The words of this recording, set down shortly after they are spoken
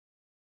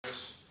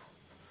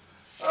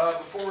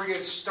before we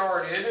get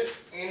started,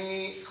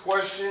 any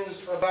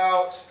questions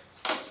about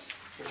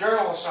the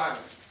journal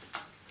assignment?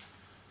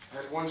 I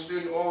had one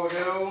student a while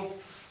ago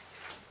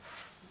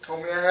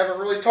told me I haven't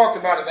really talked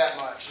about it that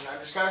much, and I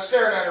just kind of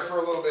stared at her for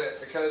a little bit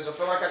because I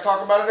feel like I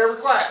talk about it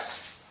every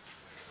class.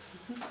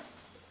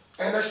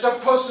 And there's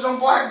stuff posted on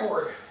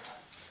Blackboard.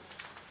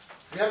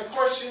 If you have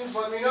questions,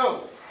 let me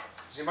know.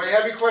 Does anybody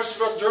have any questions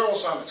about the journal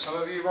assignment?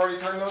 Some of you have already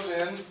turned those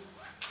in.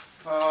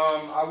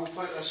 I will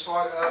put a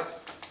spot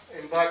up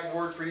in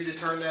Blackboard for you to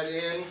turn that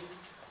in.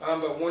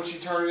 But once you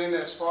turn it in,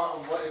 that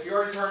spot, if you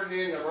already turned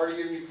it in, I've already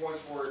given you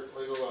points for it,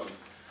 leave it alone.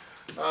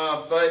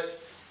 But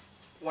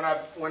when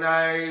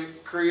I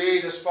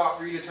create a spot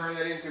for you to turn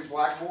that in through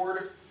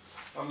Blackboard,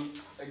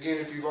 again,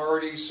 if you've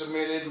already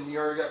submitted and you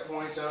already got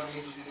points, I don't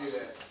need you to do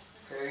that.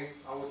 Okay,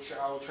 I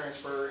will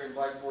transfer in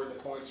Blackboard the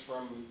points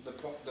from the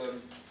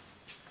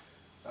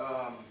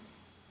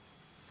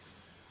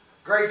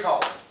grade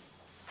column.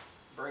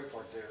 Brain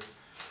fart there.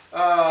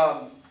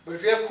 But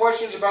if you have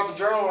questions about the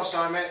journal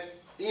assignment,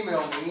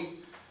 email me.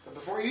 But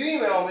before you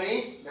email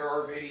me, there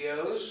are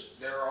videos,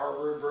 there are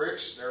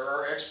rubrics, there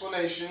are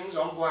explanations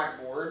on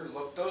Blackboard.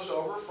 Look those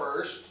over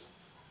first.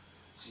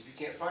 See if you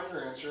can't find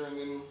your answer, and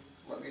then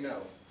let me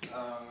know.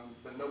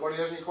 But nobody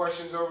has any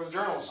questions over the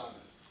journal assignment.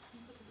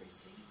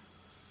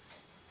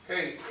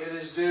 Okay, it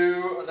is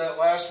due that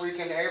last week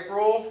in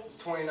April,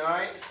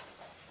 29th,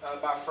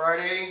 by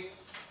Friday.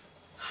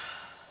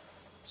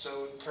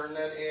 So turn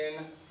that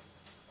in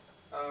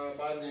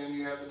by then.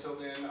 You have until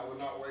then. I would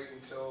not wait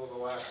until the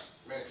last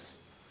minute.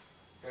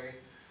 Okay.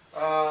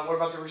 What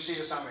about the receipt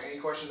assignment? Any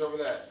questions over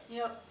that?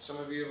 Yep. Some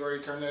of you have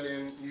already turned that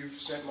in. You've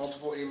sent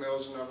multiple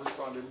emails and I've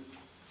responded.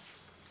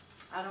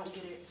 I don't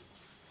get it.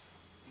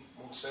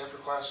 We'll stay after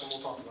class and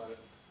we'll talk about it.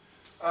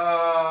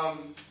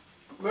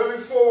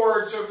 Moving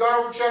forward, so we've gone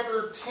over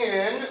chapter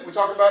 10. We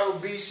talked about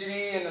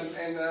obesity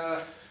and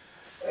the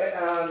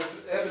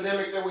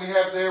epidemic that we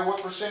have there.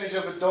 What percentage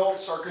of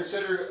adults are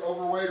considered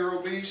overweight or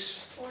obese?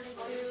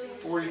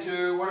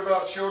 42. What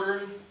about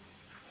children?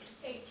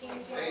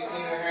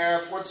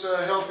 18.5. What's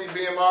a healthy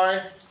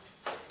BMI?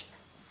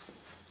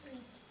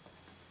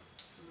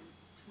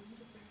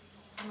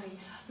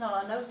 No,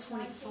 I know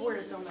 24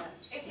 is on that.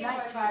 19.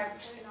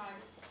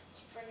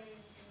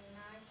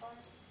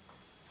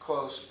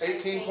 Close.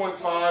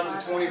 18.5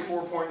 and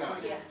 24.9.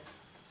 Yeah.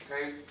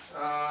 Okay.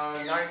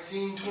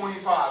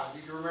 1925.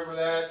 If you can remember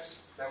that,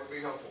 that would be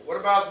helpful. What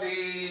about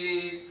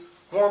the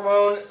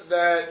hormone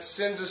that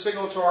sends a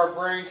signal to our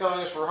brain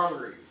telling us we're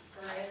hungry?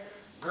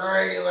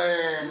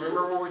 Ghrelin.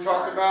 Remember what we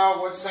talked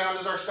about? What sound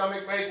does our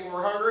stomach make when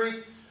we're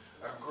hungry?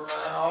 A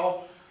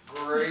growl.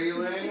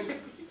 Ghrelin.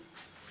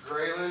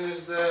 Ghrelin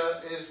is the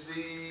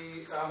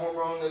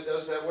hormone that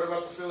does that. What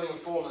about the feeling of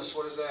fullness?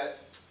 What is that?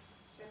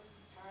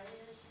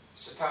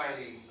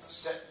 Satiety.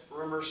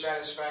 Remember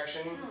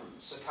satisfaction?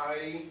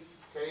 Satiety.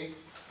 Okay.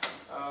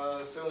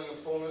 The feeling of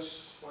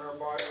fullness when our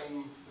body,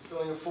 the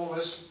feeling of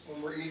fullness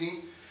when we're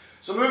eating.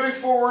 So moving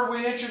forward,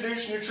 we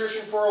introduced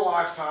nutrition for a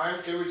lifetime.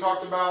 Okay, we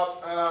talked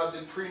about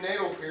the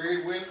prenatal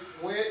period.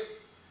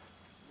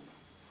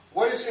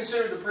 What is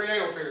considered the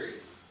prenatal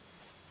period?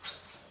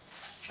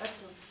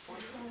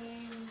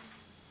 Between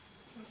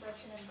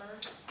conception and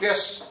birth.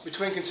 Yes,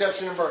 between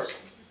conception and birth.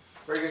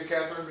 Very good,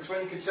 Catherine.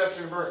 Between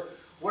conception and birth.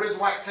 What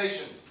is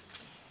lactation?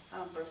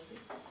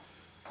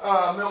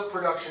 Breastfeeding. Milk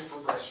production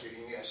for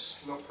breastfeeding,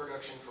 yes. Milk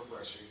production for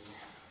breastfeeding.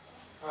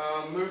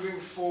 Moving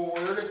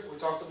forward, we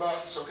talked about,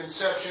 so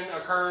conception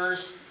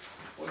occurs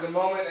when the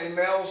moment a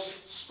male's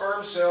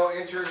sperm cell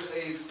enters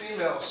a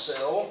female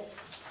cell.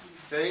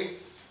 Okay?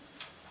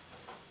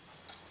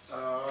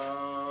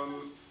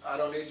 I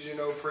don't need you to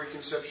know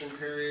preconception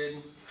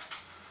period.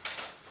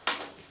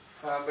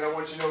 But I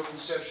want you to know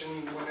conception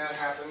when that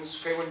happens.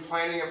 Okay, when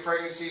planning a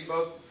pregnancy,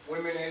 both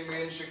women and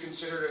men should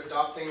consider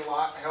adopting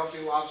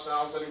healthy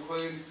lifestyles that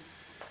include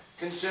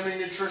consuming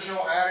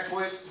nutritional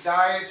adequate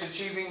diets,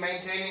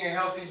 maintaining a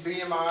healthy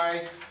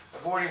BMI,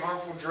 avoiding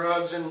harmful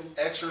drugs, and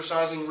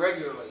exercising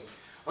regularly.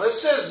 Well,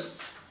 this says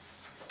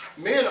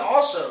men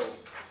also.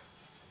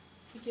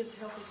 He gives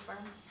healthy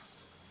sperm.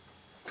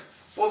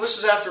 Well, this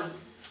is after.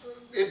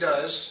 It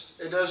does.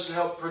 It does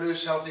help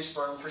produce healthy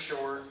sperm for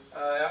sure.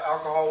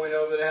 Alcohol, we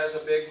know that it has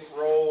a big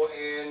role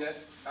in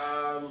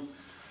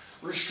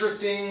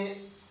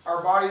restricting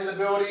our body's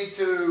ability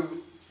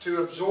to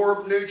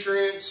absorb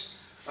nutrients.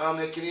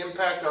 It can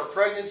impact our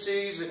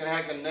pregnancies. It can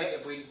have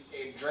if we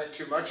drink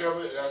too much of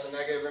it, it has a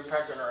negative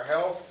impact on our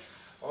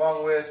health,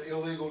 along with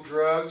illegal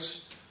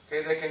drugs.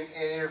 Okay, they can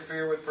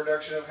interfere with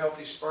production of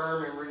healthy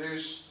sperm and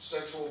reduce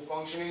sexual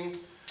functioning.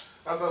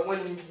 But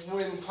when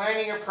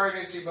planning a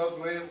pregnancy, both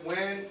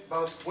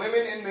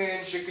women and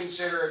men should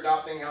consider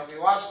adopting healthy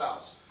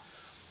lifestyles.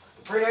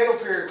 The prenatal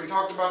period, we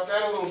talked about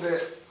that a little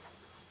bit.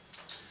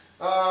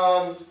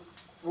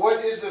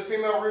 What is the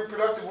female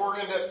reproductive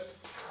organ that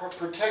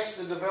protects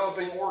the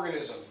developing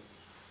organism?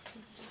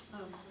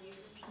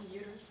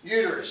 Uterus.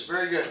 Uterus,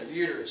 very good,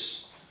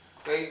 uterus.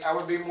 Okay, I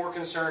would be more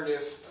concerned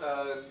if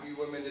you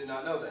women did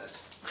not know that.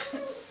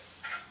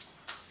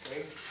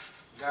 Okay,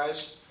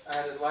 guys,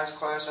 last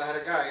class I had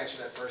a guy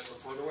answer that first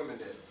before the women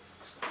did.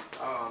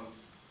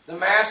 The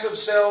mass of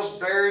cells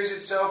buries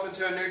itself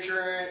into a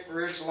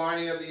nutrient-rich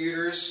lining of the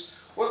uterus.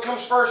 What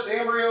comes first, the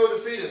embryo or the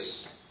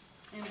fetus?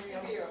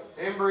 Embryo.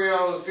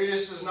 Embryo. The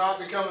fetus does not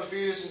become a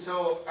fetus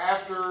until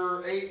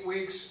after 8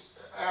 weeks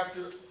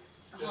after.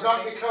 Does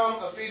not become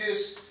a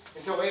fetus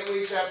until 8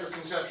 weeks after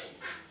conception.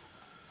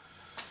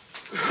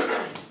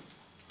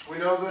 We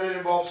know that it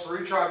involves 3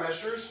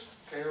 trimesters.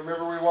 Okay,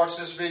 remember we watched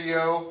this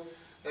video.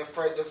 The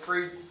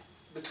free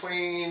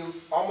between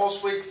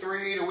almost week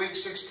 3 to week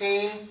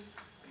 16.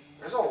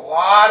 There's a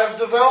lot of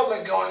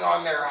development going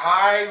on there.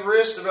 High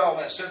risk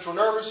development. Central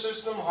nervous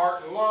system,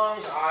 heart and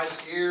lungs,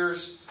 eyes,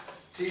 ears,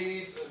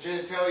 teeth,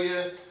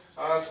 genitalia.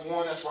 That's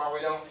one. That's why we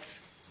don't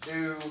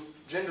do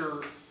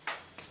gender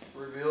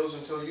reveals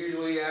until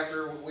usually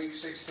after week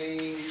 16,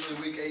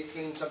 usually week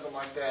 18, something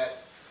like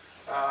that.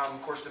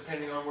 Of course,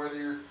 depending on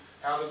whether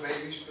how the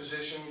baby's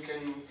position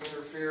can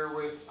interfere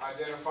with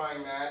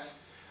identifying that.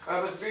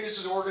 But the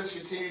fetus's organs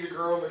continue to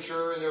grow and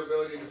mature in their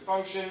ability to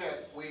function.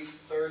 At week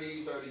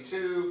 30,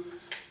 32,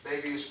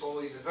 baby is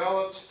fully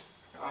developed,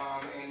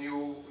 and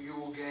you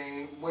will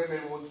gain,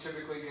 women will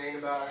typically gain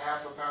about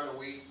 ½ a pound a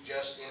week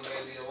just in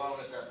baby alone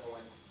at that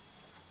point.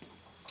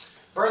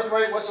 Birth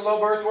weight, what's a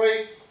low birth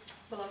weight?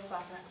 Below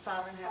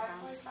 5.5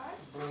 pounds.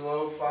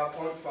 Below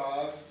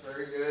 5.5,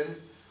 very good.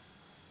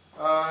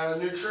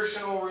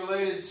 Nutritional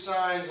related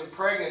signs of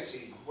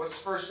pregnancy. What's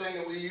the first thing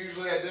that we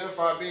usually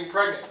identify being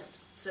pregnant?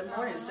 It's a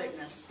morning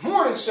sickness.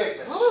 Morning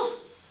sickness.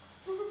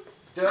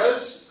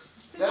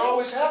 Does that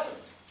always happen?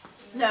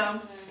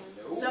 No.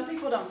 Some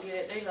people don't get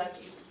it. They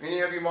lucky. Any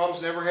of you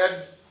moms never had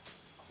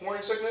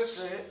morning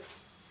sickness?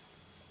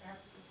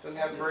 Doesn't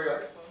happen very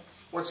often.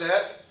 What's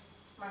that?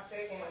 My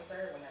second and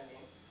third one I did.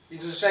 You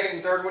did the second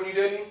and third one you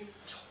didn't?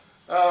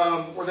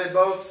 Were they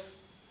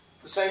both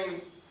the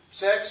same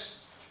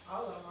sex?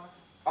 All of them are.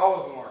 All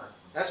of them are.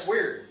 That's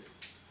weird.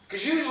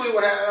 Because usually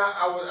what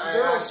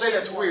I say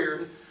that's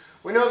weird.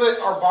 We know that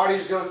our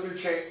bodies go through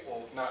change.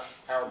 Well, not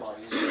our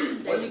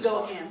bodies. There you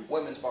go again.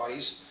 Women's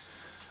bodies.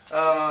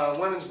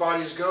 Women's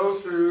bodies go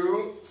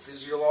through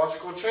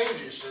physiological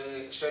changes,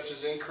 such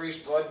as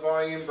increased blood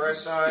volume,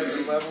 breast size,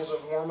 and levels of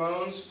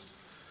hormones.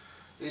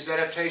 These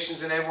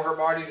adaptations enable her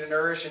body to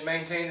nourish and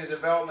maintain the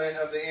development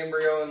of the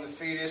embryo and the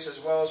fetus,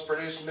 as well as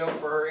produce milk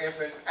for her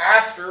infant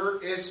after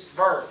its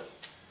birth.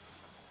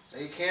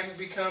 They can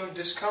become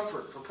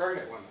discomfort for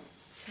pregnant women.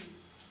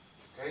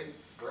 Okay,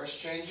 breast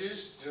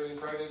changes during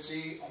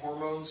pregnancy,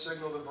 hormones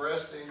signal the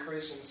breast to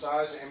increase in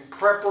size in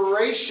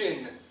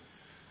preparation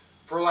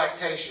for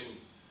lactation.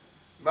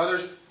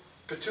 Mother's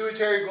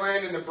pituitary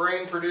gland in the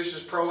brain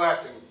produces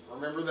prolactin.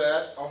 Remember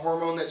that, a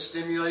hormone that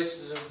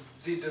stimulates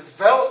the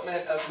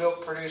development of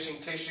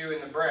milk-producing tissue in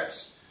the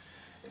breast.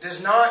 It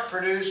does not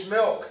produce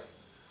milk,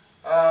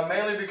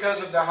 mainly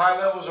because of the high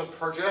levels of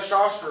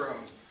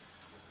progesterone.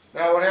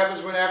 Now, what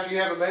happens when after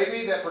you have a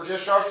baby, that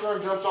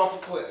progesterone jumps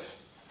off a cliff?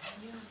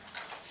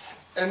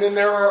 And then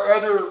there are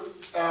other,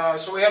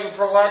 so we have the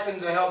prolactin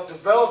to help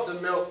develop the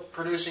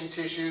milk-producing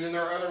tissue. Then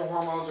there are other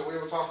hormones that we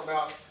will talk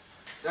about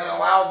that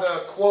allow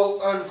the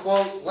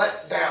quote-unquote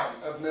let-down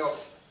of milk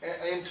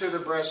into the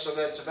breast so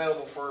that it's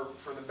available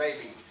for the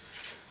baby.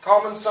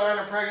 Common sign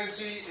of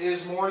pregnancy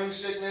is morning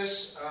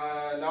sickness,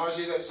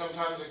 nausea that's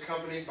sometimes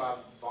accompanied by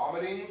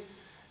vomiting.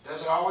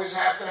 Doesn't always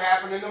have to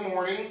happen in the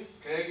morning.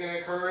 It can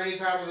occur any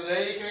time of the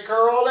day. It can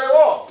occur all day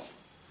long.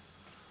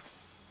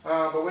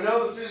 But we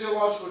know the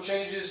physiological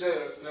changes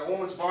that a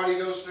woman's body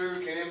goes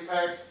through can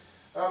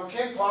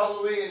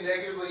positively and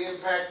negatively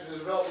impact the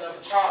development of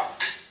a child.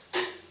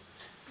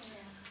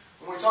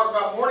 When we talk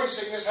about morning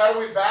sickness, how do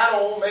we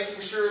battle making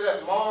sure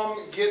that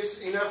mom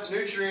gets enough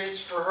nutrients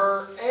for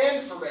her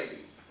and for baby?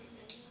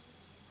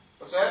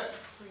 What's that?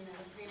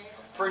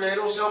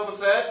 Prenatals help with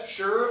that,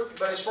 sure.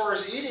 But as far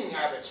as eating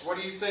habits, what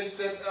do you think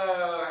that?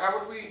 How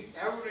would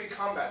we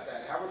combat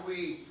that? How would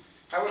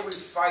we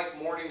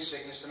fight morning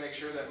sickness to make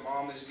sure that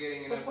mom is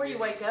getting enough? Before you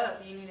wake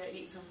up, you need to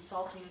eat some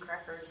saltine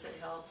crackers. It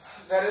helps.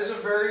 That is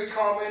a very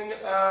common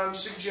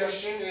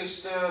suggestion.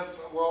 Is to,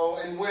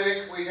 well, in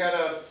WIC we had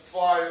a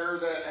flyer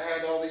that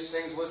had all these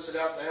things listed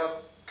out to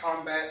help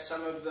combat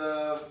some of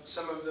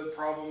the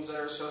problems that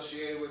are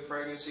associated with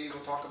pregnancy.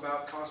 We'll talk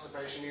about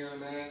constipation here in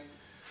a minute.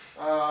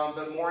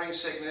 But morning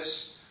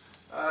sickness,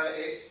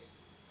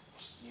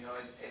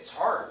 it's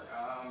hard.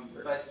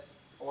 But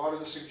a lot of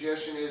the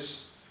suggestion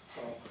is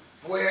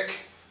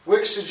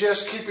WIC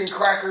suggests keeping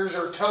crackers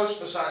or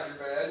toast beside your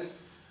bed.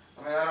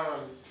 I mean, I don't know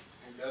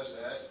who does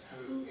that.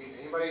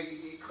 Anybody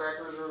eat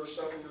crackers or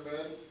stuff in your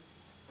bed?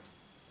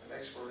 It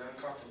makes for an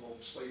uncomfortable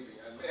sleeping,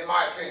 in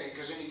my opinion,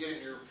 because then you get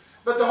in your...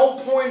 But the whole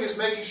point is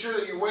making sure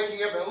that you're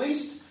waking up, at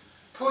least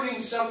putting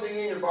something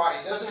in your body.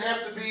 It doesn't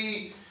have to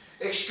be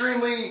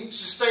extremely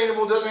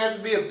sustainable, doesn't have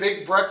to be a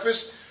big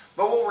breakfast,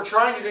 but what we're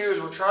trying to do is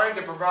we're trying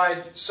to provide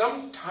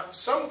some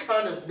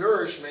kind of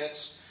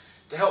nourishments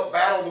to help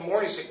battle the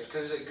morning sickness.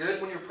 Because is it good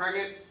when you're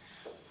pregnant?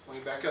 Let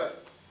me back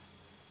up.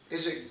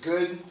 Is it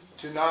good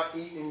to not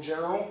eat in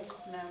general?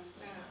 No.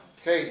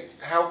 Okay,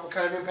 what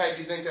kind of impact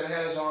do you think that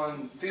has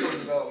on fetal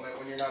development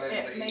when you're not able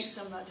to It eat? makes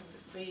them not to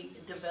be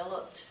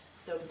developed,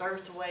 the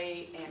birth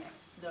weight and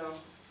the,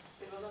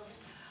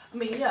 I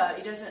mean, yeah,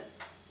 it doesn't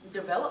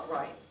develop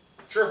right.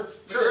 Sure,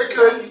 Because it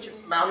could.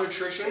 malnutrition.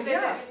 Malnutrition. Because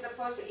Yeah. it's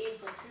supposed to eat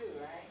for two,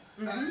 right?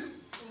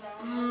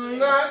 Mm-hmm.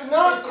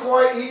 Not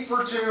quite eat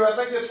for two. I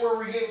think that's where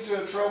we get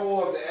into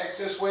trouble of the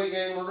excess weight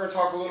gain. We're going to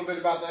talk a little bit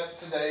about that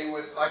today,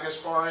 with like as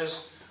far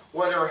as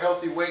what are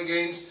healthy weight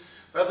gains.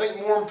 But I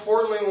think more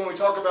importantly, when we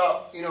talk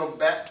about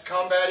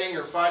combating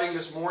or fighting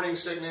this morning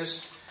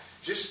sickness,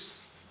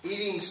 just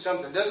eating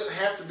something. It doesn't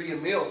have to be a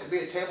meal. It could be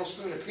a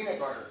tablespoon of peanut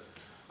butter.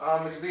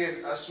 It could be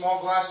a small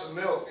glass of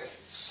milk.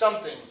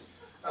 Something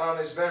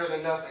is better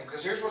than nothing.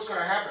 Because here's what's going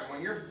to happen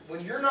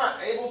when you're not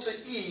able to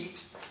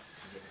eat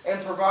and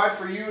provide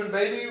for you and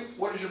baby.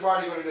 What is your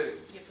body going to do?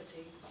 Get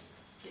fatigue.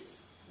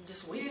 It's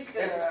just weak. Use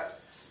the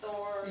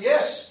store.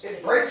 Yes,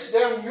 it breaks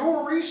down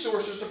your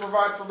resources to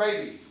provide for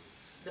baby.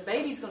 The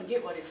baby's going to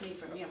get what it's need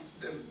from you.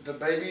 The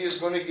baby is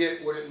going to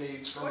get what it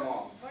needs from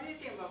mom. What do you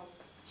think about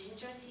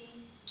ginger tea?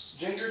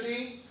 Ginger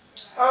tea?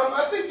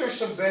 I think there's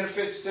some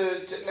benefits to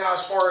now,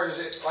 as far as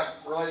it like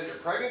related to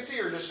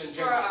pregnancy or just in For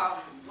general.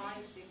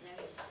 morning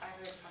sickness, I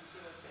heard some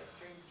people say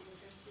drink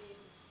ginger tea.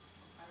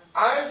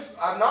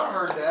 I've not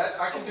heard that.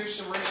 I can do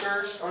some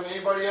research. Or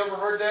anybody ever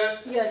heard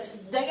that? Yes,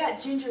 they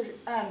got ginger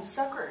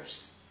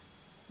suckers.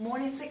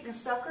 Morning sickness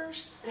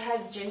suckers. It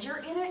has ginger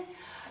in it.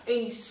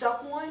 And you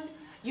suck one.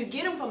 You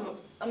get them from,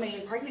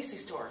 pregnancy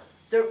store.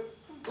 They're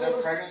The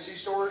little, pregnancy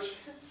stores?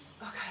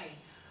 okay.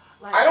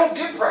 Like, I don't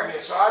get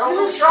pregnant, so I don't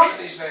go shop at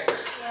these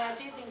things. Yeah, I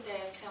do think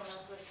they've come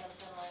up with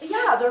something like that.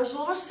 yeah, there's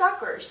little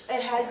suckers.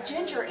 It has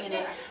ginger in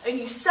it. And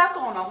you suck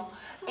on them.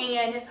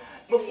 And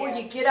before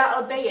you get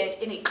out of bed,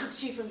 and it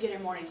keeps you from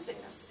getting morning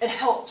sickness. It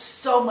helps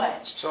so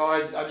much. So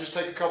I just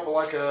take a couple,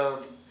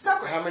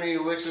 Sucker. how many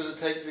licks does it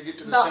take to get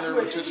to the About center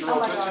of the 20. Tootsie Oh Roll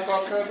my Tootsie gosh.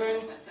 Pop kind of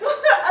thing? I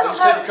I don't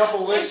just know. take a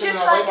couple licks It's and then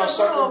just I lay like my a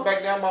sucker little-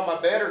 back down by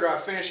my bed, or do I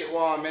finish it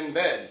while I'm in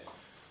bed?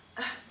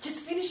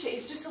 Just finish it.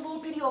 It's just a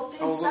little bitty old thin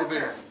Oh, a little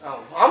bit. sucker.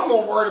 Oh, I'm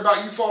more worried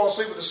about you falling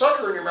asleep with a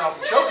sucker in your mouth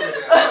and choking to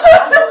death. That's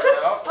what I'm worried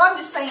about. Well, I'm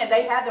just saying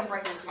they had them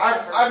pregnancy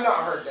suckers. I've not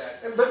heard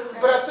that,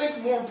 but I think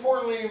more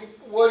importantly,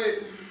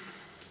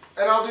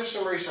 and I'll do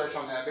some research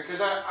on that,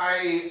 because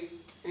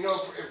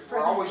if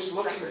we're always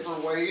looking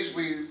for ways,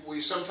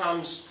 we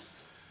sometimes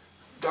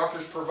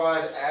doctors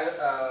provide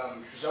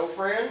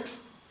Zofran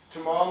to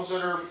moms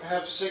that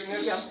have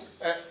sickness.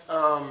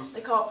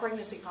 They call it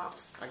pregnancy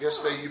pops. I guess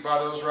you buy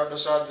those right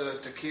beside the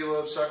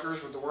tequila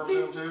suckers with the worms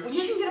in them too.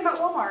 You can get them at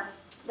Walmart.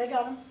 They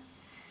got them.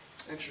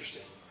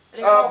 Interesting.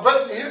 They call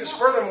But pregnancy pops.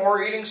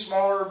 furthermore, eating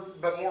smaller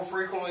but more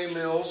frequently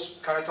meals,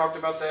 kind of talked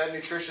about that,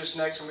 nutritious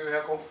snacks and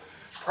heckle.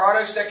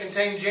 Products that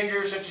contain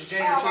ginger, such as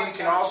ginger tea,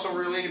 can also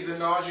relieve the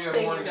nausea of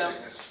There you morning go.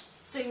 sickness.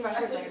 See right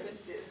there.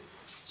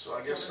 So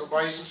I guess go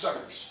buy you some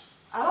suckers.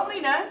 I don't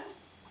need none.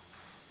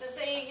 So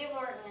say you get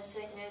morning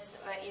sickness,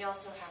 but you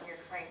also have your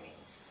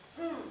cravings.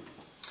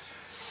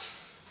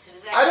 So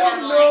does that I don't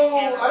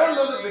kinda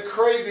know that the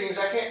cravings,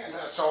 I can't,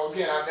 so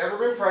again, I've never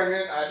been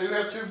pregnant. I do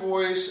have 2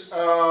 boys,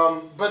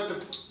 but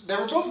they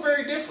were both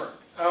very different.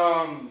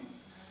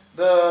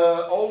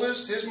 The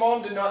oldest, his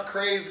mom did not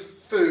crave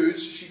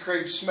foods, she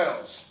craved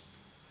smells.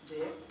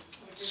 Yeah.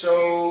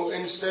 So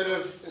instead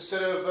of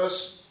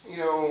us,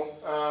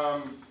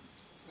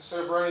 instead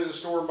of running to the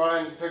store and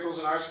buying pickles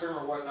and ice cream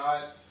or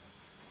whatnot,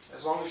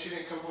 as long as she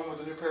didn't come home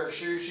with a new pair of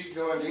shoes, she could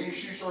go into any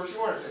shoe store she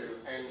wanted to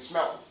and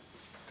smell them.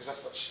 Because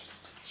that's what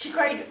She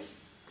craved it.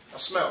 a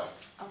smell.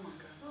 Oh my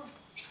God.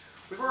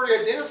 We've already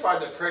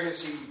identified that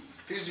pregnancy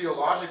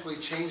physiologically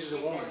changes a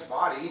woman's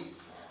body.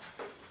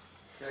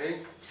 Okay?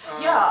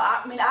 Yeah,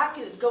 I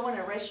could go in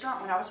a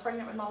restaurant when I was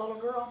pregnant with my little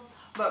girl.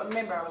 But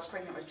remember, I was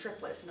pregnant with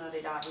triplets, and I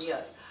did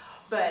IVF.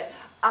 But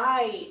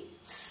I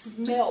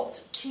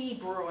smelt tea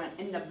brewing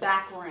in the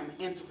back room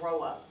and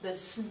throw up. The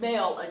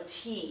smell of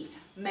tea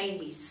made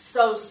me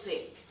so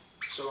sick.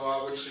 So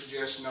I would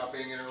suggest not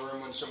being in a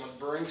room when someone's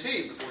brewing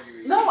tea before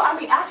you eat. No,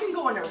 I can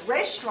go in a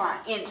restaurant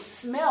and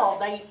smell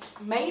they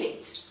made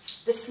it.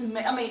 The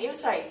smell, it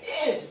was like,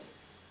 ew.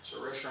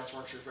 So restaurants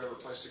weren't your favorite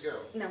place to go.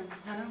 No.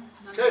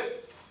 Good.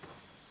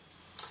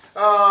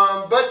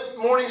 But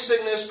morning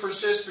sickness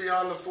persists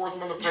beyond the 4th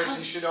month of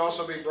pregnancy should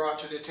also be brought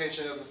to the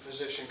attention of the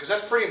physician, because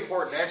that's pretty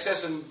important.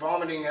 Excess and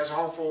vomiting is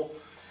harmful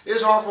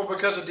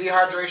because of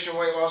dehydration,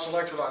 weight loss, and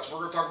electrolytes. We're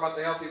going to talk about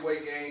the healthy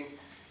weight gain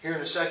here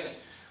in a second.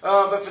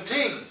 But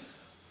fatigue.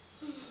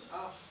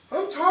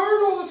 I'm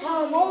tired all the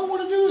time. All I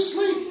want to do is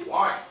sleep.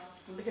 Why?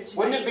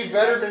 Wouldn't it be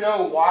better to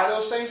know why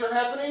those things are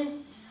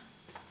happening?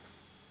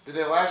 Do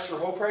they last your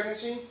whole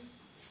pregnancy?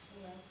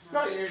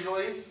 Not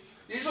usually.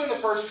 Usually in the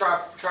first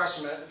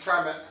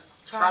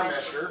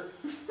trimester,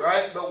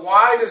 right? But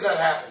why does that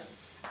happen?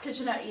 Because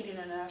you're not eating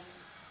enough.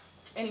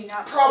 And you're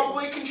not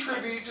Probably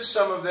contribute to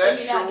some of that,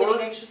 and you're not getting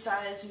sure.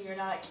 exercise, and you're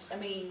not,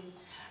 and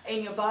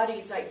your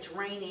body's like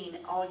draining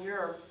all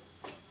your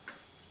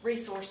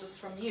resources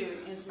from you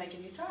is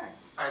making you tired.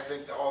 I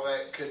think that all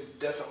that could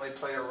definitely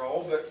play a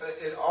role, but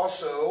it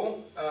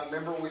also,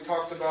 remember we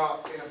talked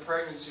about in a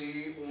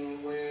pregnancy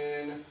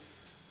when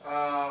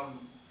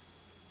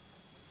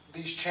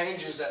these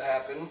changes that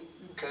happen,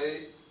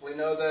 okay? We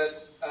know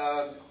that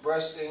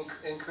breast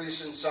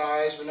increase in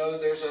size. We know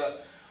that there's a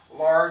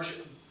large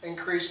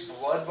increased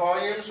blood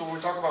volume. So when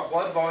we talk about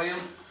blood volume,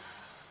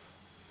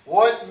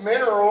 what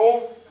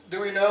mineral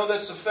do we know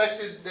that's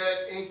affected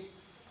that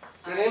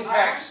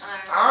impacts?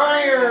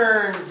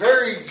 Iron.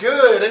 Very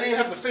good. I didn't even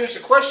have to finish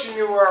the question.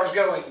 You knew where I was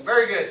going.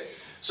 Very good.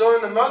 So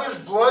in the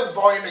mother's blood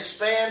volume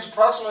expands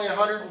approximately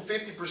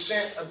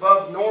 150%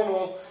 above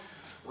normal.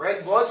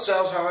 Red blood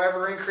cells,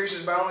 however,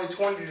 increases by only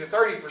 20 to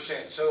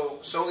 30%.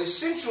 So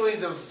essentially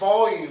the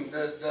volume,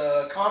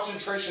 the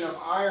concentration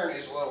of iron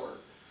is lower,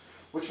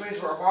 which means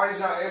our body's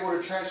not able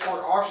to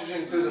transport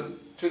oxygen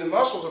to the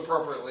muscles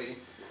appropriately,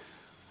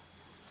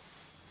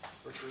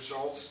 which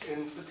results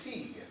in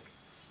fatigue.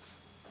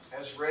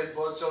 As red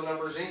blood cell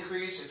numbers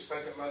increase,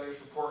 expectant mothers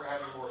report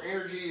having more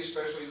energy,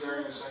 especially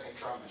during the second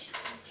trimester.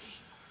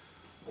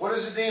 What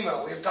is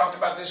edema? We've talked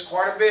about this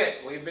quite a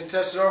bit. We've been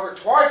tested over it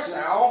twice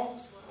now.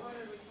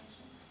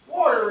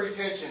 Water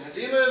retention.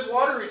 Edema is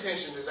water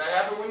retention. Does that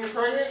happen when you're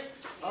pregnant?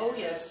 Oh,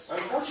 yes.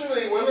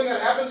 Unfortunately, women,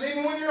 that happens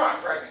even when you're not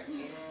pregnant.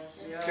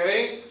 Yes.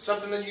 Okay?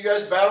 Something that you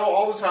guys battle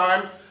all the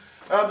time.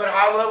 But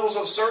high levels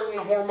of certain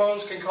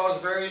hormones can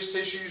cause various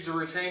tissues to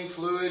retain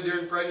fluid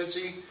during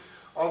pregnancy.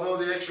 Although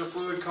the extra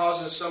fluid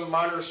causes some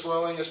minor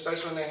swelling,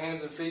 especially in the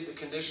hands and feet, the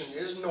condition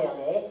is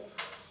normal.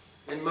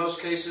 In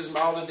most cases,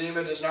 mild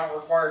edema does not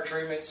require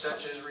treatment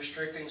such as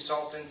restricting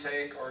salt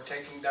intake or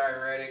taking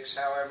diuretics.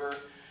 However,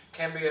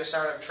 can be a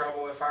sign of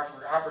trouble if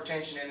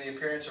hypertension and the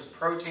appearance of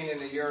protein in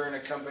the urine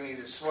accompany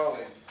the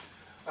swelling.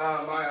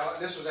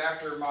 This was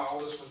after my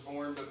oldest was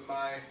born, but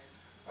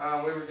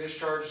we were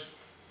discharged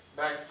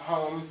back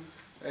home,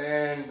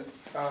 and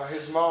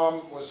his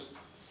mom was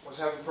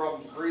having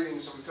problems breathing,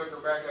 so we took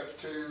her back up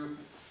to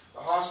the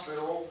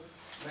hospital.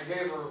 And they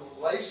gave her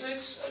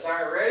Lasix, a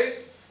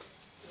diuretic.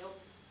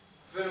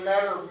 Within a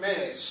matter of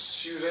minutes,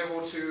 she was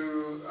able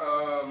to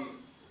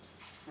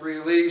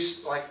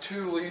release like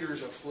 2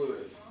 liters of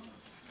fluid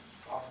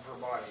off of her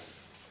body.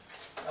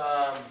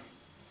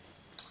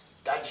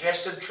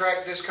 Digestive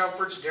tract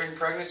discomforts during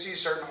pregnancy.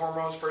 Certain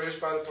hormones produced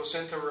by the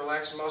placenta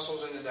relax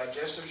muscles in the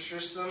digestive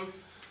system,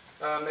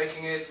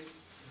 making it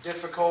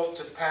difficult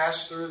to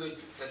pass through the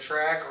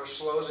tract or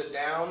slows it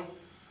down.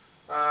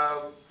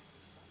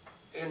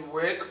 In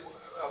WIC,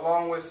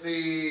 along with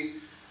the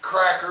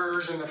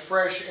crackers and the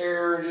fresh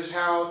air and just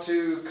how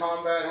to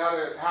combat,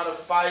 how to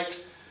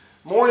fight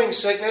morning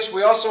sickness,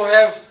 we also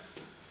have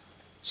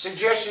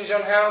suggestions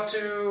on how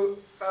to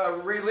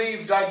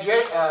relieve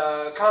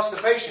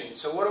constipation.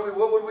 So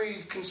what would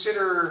we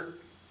consider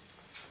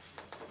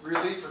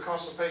relief for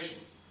constipation?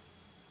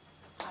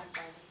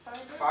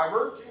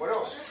 Fiber. What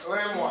else? Oh,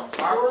 and water.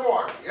 Fiber and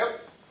water.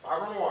 Yep.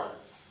 Fiber and water.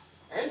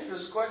 And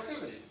physical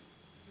activity.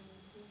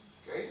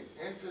 Okay?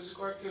 And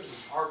physical activity.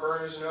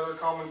 Heartburn is another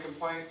common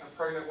complaint of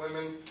pregnant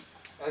women.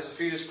 As the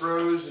fetus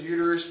grows, the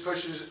uterus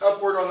pushes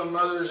upward on the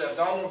mother's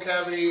abdominal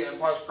cavity and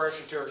applies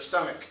pressure to her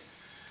stomach.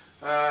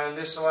 And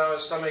this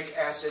allows stomach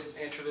acid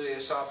to enter the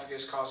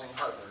esophagus, causing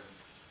heartburn.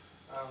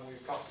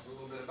 We've talked a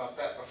little bit about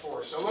that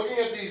before. So looking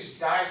at these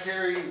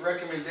dietary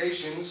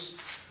recommendations,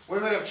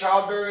 women of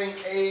childbearing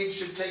age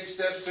should take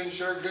steps to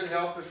ensure good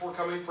health before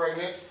becoming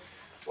pregnant.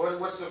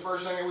 What's the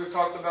first thing that we've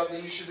talked about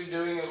that you should be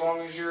doing as long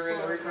as you're in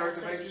the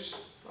reproductive ages?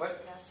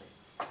 What?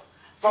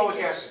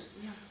 Folic acid.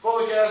 Yeah.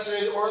 Folic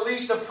acid, or at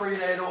least a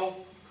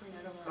prenatal.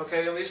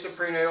 Okay, at least a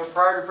prenatal.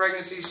 Prior to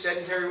pregnancy,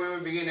 sedentary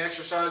women begin an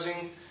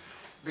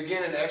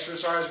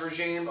exercise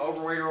regime.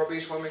 Overweight or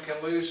obese women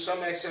can lose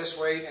some excess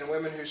weight, and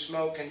women who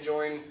smoke can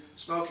join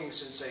smoking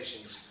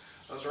cessations.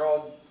 Those are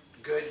all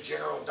good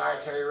general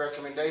dietary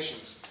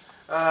recommendations.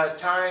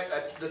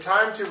 The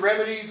time to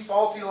remedy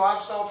faulty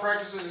lifestyle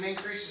practices and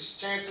increases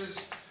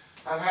chances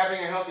of having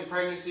a healthy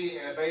pregnancy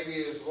and a baby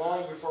is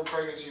long before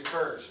pregnancy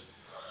occurs.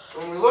 So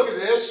when we look at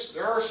this,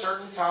 there are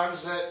certain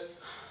times that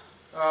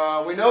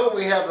we know that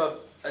we have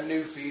a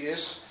new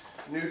fetus,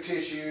 new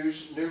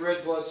tissues, new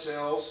red blood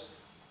cells.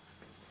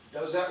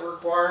 Does that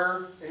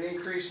require an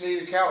increased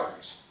need of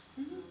calories?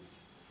 Mm-hmm.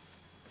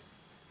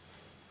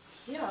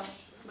 Yeah,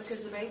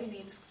 because the baby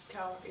needs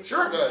calories.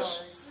 Sure it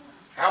does.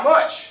 How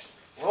much?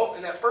 Well,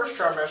 in that first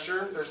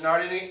trimester,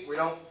 we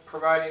don't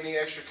provide any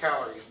extra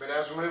calories. But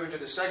as we move into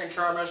the second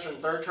trimester and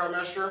third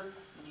trimester,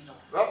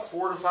 about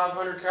 400 to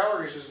 500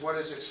 calories is what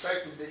is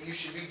expected that you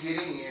should be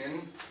getting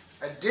in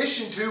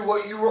addition to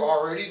what you were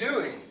already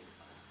doing.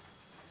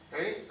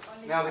 Okay?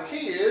 Now the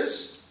key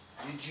is,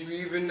 did you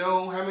even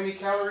know how many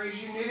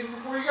calories you needed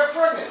before you got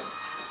pregnant?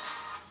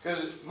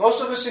 Because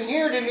most of us in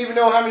here didn't even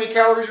know how many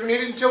calories we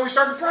needed until we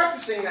started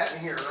practicing that in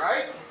here,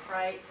 right?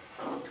 Right.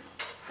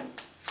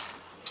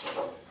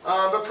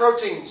 But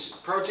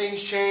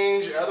proteins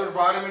change, other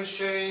vitamins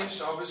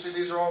change. Obviously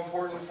these are all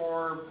important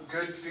for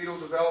good fetal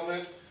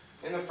development.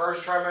 In the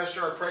first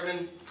trimester, a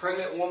pregnant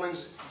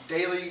woman's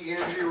daily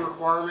energy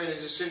requirement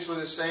is essentially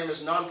the same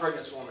as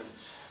non-pregnant woman.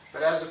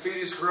 But as the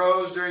fetus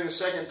grows during the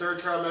second, third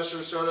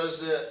trimester, so does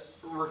the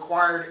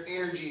required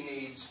energy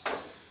needs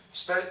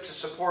to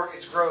support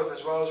its growth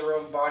as well as her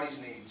own body's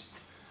needs.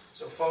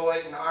 So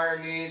folate and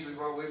iron needs,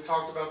 we've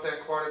talked about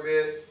that quite a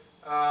bit.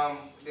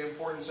 The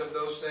importance of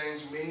those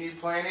things. Menu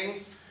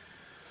planning.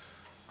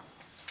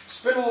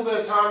 Spent a little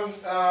bit of time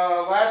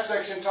last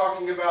section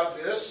talking about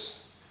this.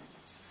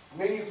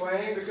 Menu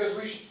planning, because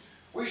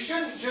we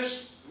shouldn't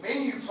just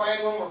menu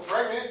plan when we're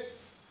pregnant.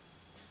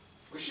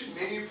 We should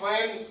menu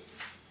plan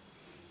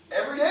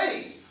every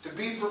day to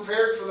be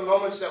prepared for the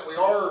moments that we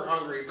are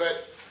hungry.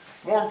 But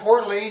more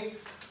importantly,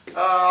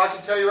 I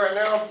can tell you right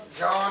now,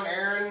 John,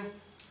 Aaron,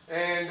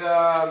 and dang it,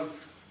 I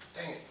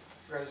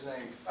forgot his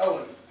name.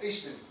 Owen,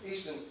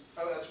 Easton.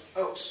 Oh, that's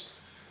Oaks.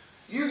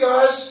 You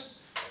guys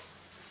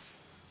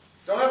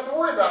don't have to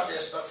worry about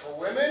this, but for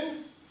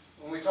women,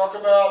 when we talk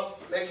about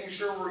making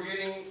sure we're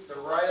getting the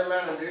right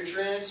amount of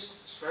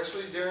nutrients,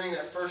 especially during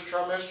that first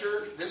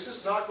trimester, this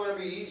is not going to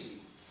be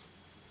easy.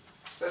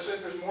 Especially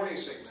if there's morning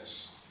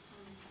sickness.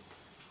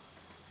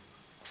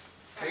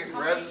 Okay,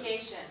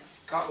 Complication.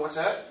 what's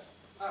that?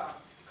 Oh,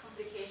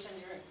 complication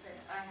during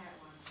pregnancy. I had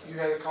one. So. You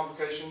had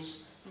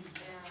complications?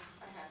 Yeah,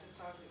 I had to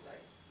talk with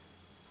like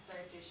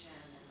dietitian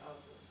and all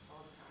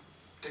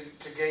the time.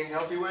 To gain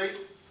healthy weight?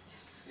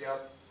 Yes.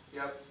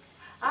 Yep.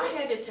 I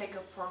had to take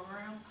a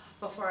program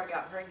before I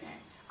got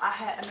pregnant.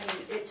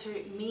 It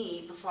took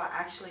me before I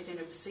actually did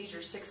a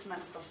procedure 6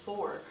 months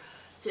before.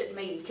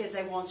 Because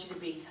they want you to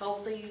be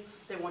healthy,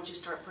 they want you to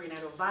start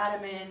prenatal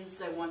vitamins,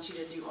 they want you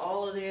to do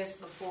all of this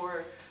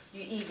before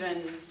you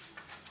even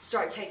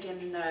start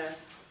taking the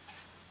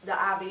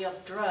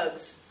IVF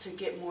drugs to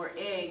get more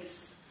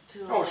eggs.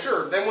 Oh,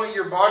 sure. They want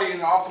your body in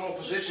an optimal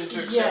position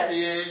to accept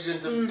the eggs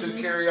and to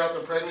carry out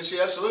the pregnancy.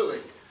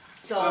 Absolutely.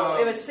 So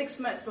it was 6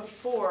 months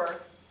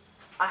before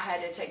I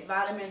had to take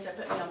vitamins. They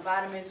put me on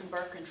vitamins and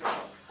birth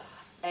control.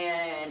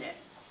 And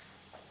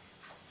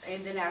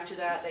then after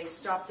that, they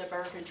stopped the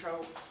birth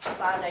control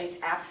 5 days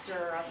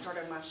after I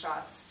started my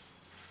shots.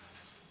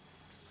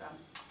 So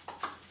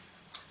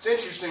it's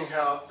interesting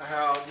how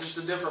just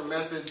the different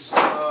methods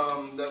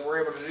that we're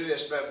able to do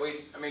this. But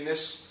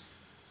this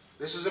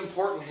is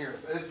important here.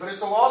 But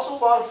it's also a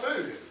lot of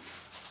food.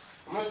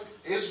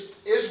 Is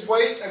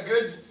weight a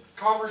good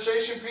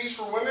conversation piece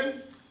for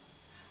women?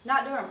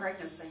 not during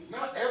pregnancy.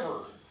 Not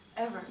ever.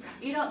 Ever.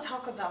 You don't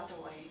talk about the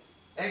weight.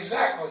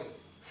 Exactly.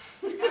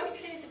 I don't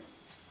see a big deal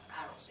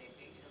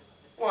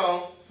with it.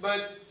 Well,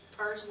 but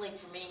Personally,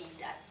 for me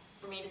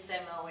to say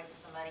my weight to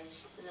somebody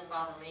doesn't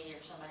bother me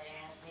if somebody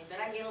asks me, but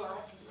I get a lot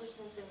of people are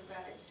sensitive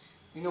about it.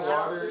 you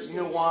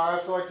know why I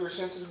feel like they're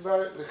sensitive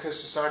about it? Because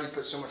society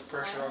puts so much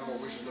pressure on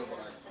what we should look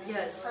like.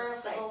 Yes.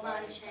 The whole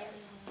body shaming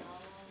and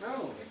all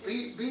that.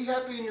 No, be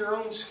happy in your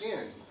own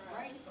skin.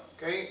 Right.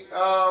 Okay.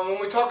 When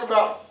we talk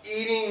about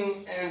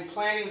eating and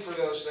planning for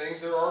those things,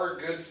 there are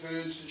good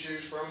foods to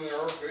choose from.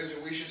 There are foods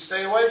that we should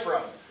stay away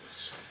from.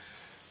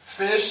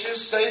 Fish is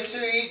safe to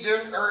eat,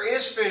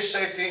 is fish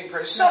safe to eat in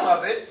pregnancy? Some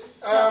of it.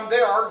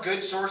 There are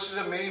good sources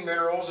of many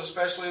minerals,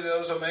 especially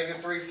those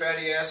omega-3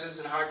 fatty acids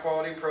and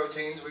high-quality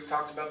proteins. We've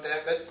talked about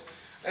that.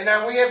 And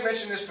now we have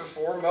mentioned this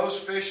before.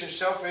 Most fish and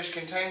shellfish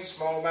contain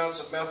small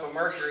amounts of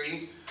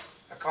methylmercury,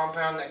 a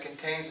compound that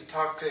contains the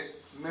toxic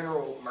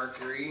mineral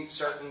mercury.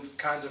 Certain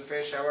kinds of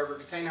fish, however,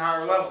 contain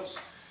higher levels.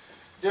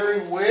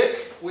 During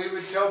WIC, we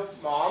would tell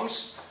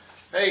moms,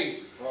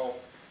 hey, well,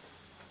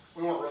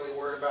 we weren't really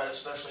worried about it,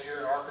 especially here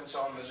in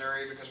Arkansas and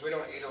Missouri, because we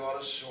don't eat a lot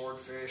of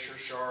swordfish or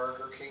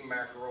shark or king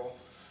mackerel,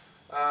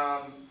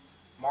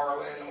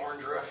 marlin,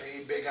 orange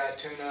roughy, big-eyed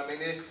tuna.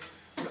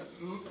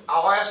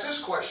 I'll ask this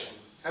question.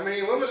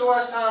 When was the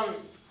last time,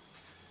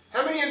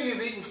 how many of you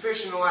have eaten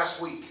fish in the last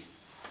week?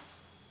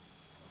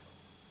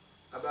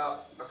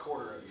 About a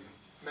quarter of you,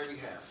 maybe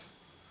half,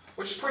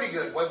 which is pretty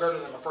good, way better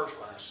than my first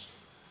class.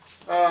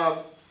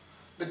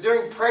 But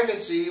during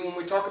pregnancy, when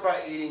we talk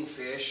about eating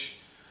fish,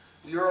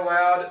 you're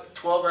allowed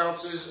 12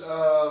 ounces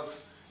of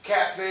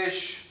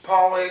catfish,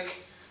 pollock,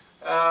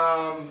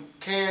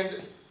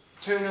 canned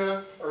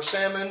tuna or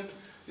salmon.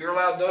 You're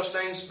allowed those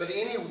things, but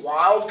any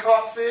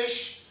wild-caught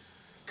fish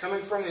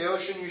coming from the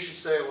ocean you should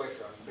stay away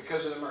from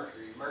because of the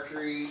mercury.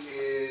 Mercury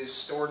is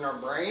stored in our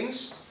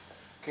brains,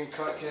 can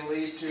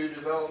lead to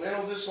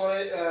developmental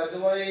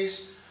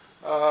delays.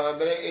 But how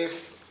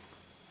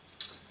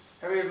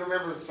many of you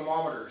remember the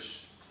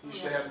thermometers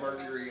used to have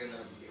mercury in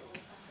them?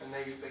 And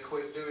they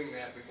quit doing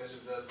that because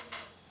of the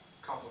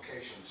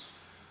complications.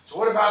 So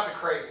what about the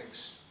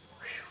cravings?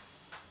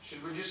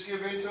 Should we just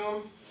give in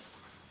to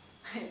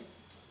them?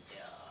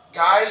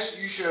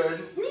 Guys, you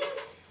should.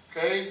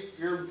 Okay, if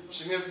your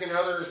significant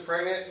other is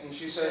pregnant and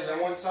she says, I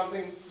want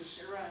something,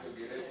 just go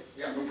get it.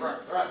 Yeah,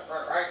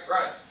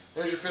 right.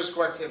 There's your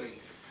physical activity.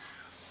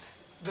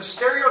 The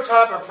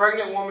stereotype of a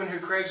pregnant woman who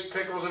craves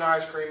pickles and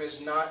ice cream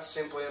is not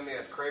simply a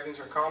myth. Cravings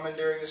are common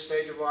during this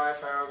stage of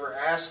life. However,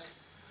 ask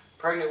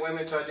pregnant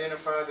women to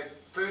identify the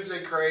foods they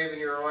crave and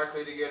you're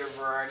likely to get a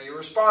variety of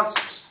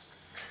responses.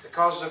 The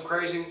causes of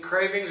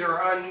cravings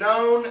are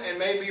unknown and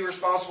may be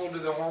responsible to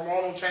the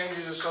hormonal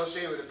changes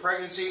associated with the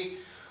pregnancy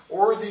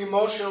or the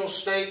emotional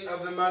state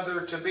of the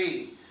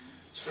mother-to-be.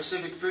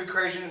 Specific food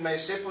cravings may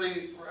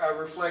simply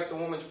reflect the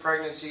woman's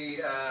pregnancy,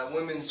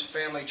 women's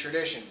family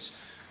traditions.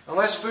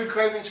 Unless food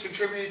cravings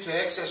contribute to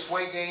excess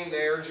weight gain,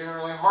 they are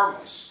generally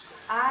harmless.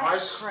 I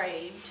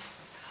craved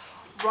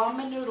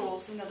ramen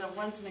noodles, you know, the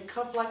ones in a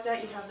cup like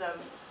that. You have the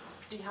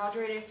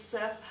dehydrated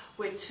stuff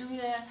with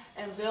tuna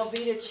and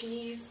Velveeta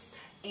cheese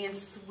and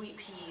sweet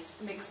peas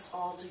mixed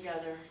all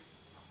together.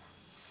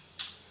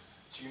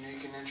 It's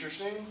unique and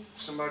interesting.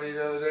 Somebody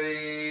the other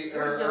day It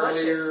was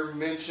earlier delicious.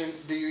 mentioned,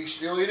 do you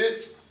still eat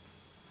it?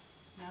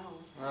 No.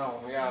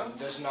 No, yeah,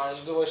 that's not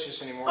as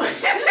delicious anymore.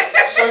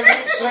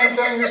 same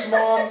thing this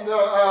mom,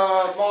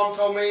 mom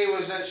told me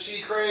was that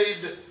she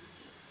craved,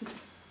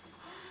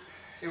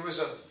 it was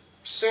a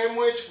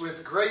sandwich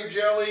with grape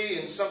jelly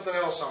and something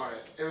else on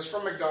it. It was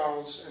from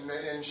McDonald's,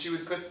 and she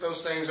would put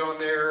those things on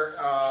there,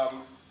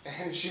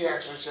 and she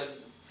actually said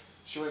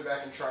she went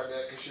back and tried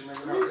that because she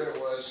remembered how good it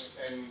was,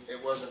 and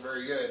it wasn't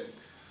very good.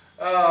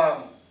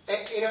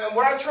 And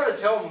what I try to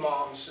tell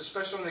moms,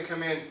 especially when they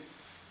come in,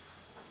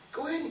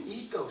 go ahead and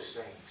eat those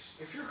things.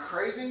 If you're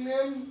craving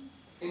them,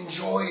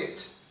 enjoy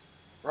it,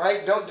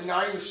 right? Don't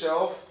deny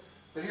yourself.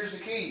 But here's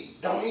the key.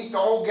 Don't eat the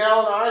whole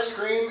gallon of ice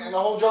cream and the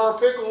whole jar of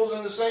pickles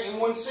in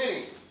one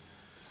sitting.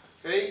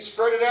 Okay,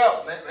 spread it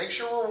out. Make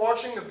sure we're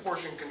watching the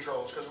portion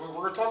controls, because we're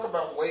going to talk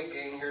about weight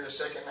gain here in a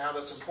second and how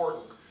that's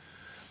important.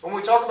 When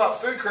we talk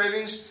about food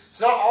cravings,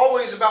 it's not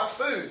always about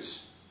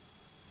foods.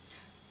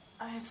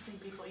 I have seen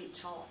people eat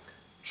chalk.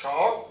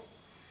 Chalk,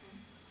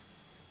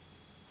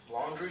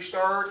 laundry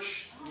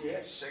starch,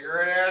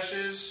 cigarette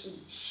ashes,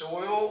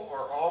 soil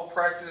are all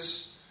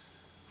practice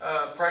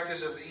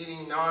of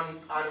eating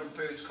non-item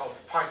foods called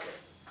pica.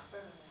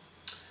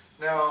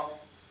 Now,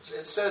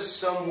 it says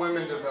some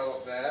women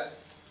develop that.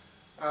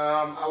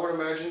 I would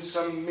imagine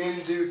some men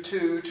do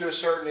too, to a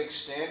certain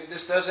extent.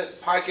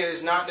 Pica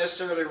is not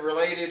necessarily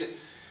related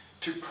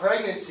to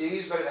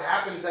pregnancies, but it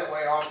happens that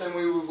way often.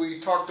 We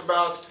talked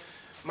about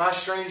My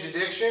Strange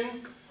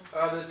Addiction,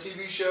 the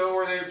TV show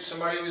where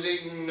somebody was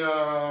eating,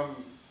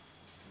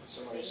 what's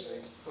somebody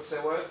saying? What's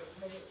that what?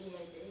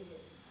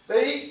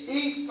 They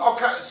eat all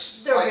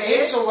kinds of, like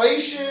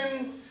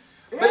insulation,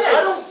 but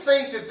I don't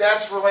think that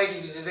that's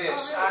related to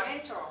this.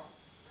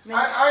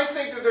 I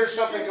think that there's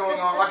something going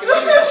on, like an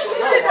eating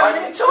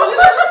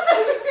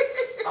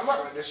I'm not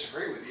going to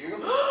disagree with you.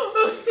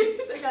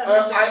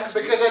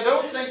 Because I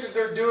don't think that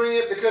they're doing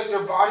it because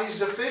their body's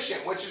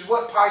deficient, which is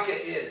what pica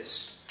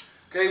is.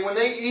 Okay, when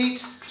they eat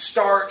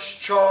starch,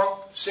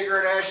 chalk,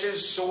 cigarette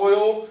ashes,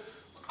 soil,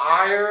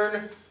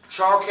 iron,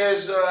 chalk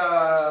has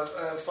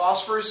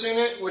phosphorus in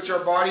it, which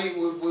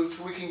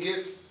we can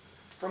get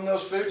from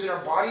those foods, and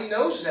our body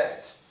knows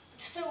that.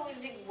 So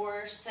is it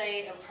worse,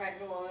 say, a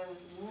pregnant woman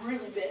with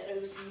really bad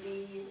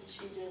OCD, and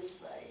she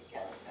just like, I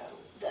don't know,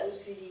 the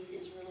OCD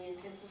is really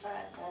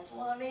intensified, and that's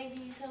why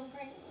maybe some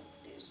pregnant women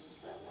do some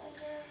stuff like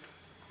that?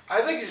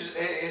 I think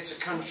it's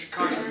a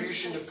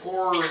contribution to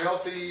poor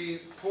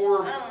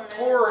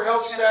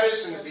health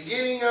status in the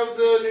beginning of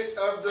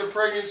the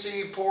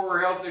pregnancy, poor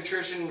health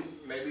nutrition,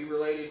 maybe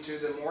related to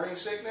the morning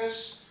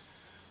sickness.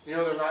 You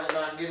know, they're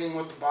not getting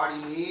what the body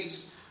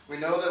needs. We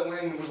know that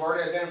when we've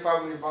already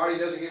identified when your body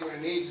doesn't get what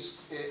it needs,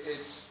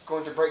 it's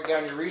going to break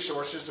down your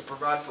resources to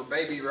provide for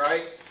baby,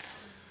 right?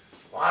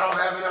 Well, I don't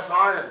have enough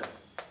iron.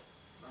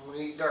 I'm going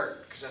to eat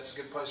dirt because that's a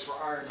good place for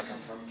iron to come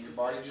from. Your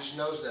body just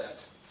knows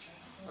that.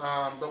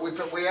 But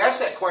we ask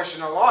that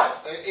question a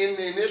lot in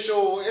the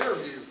initial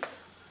interview.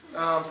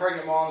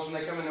 Pregnant moms, when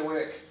they come into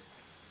WIC,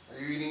 are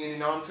you eating any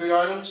non-food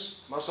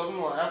items? Most of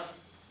them laugh.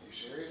 Are you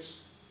serious?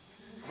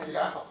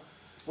 Yeah.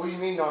 What do you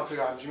mean non-food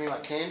items? You mean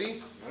like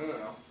candy?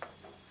 No.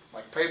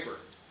 Like paper,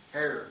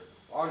 hair,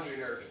 laundry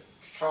detergent,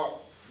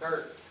 chalk,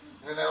 dirt.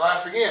 And then they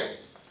laugh again.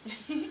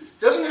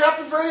 Doesn't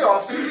happen very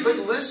often, but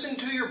listen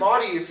to your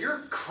body. If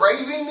you're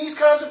craving these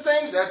kinds of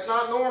things, that's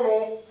not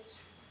normal.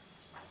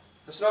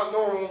 That's not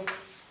normal.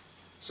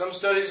 Some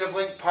studies have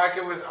linked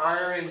pica with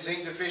iron and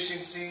zinc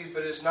deficiencies,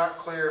 but it's not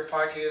clear if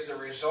pica is the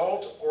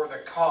result or the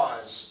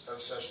cause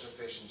of such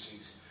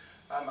deficiencies.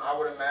 I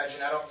would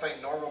imagine, I don't think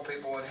normal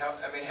people and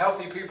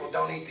healthy people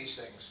don't eat these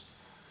things.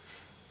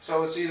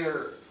 So it's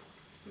either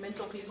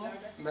mental people.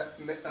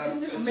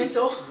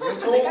 Mental.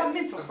 They got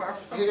mental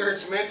problems. Either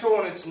it's mental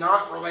and it's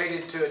not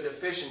related to a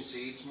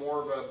deficiency. It's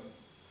more of a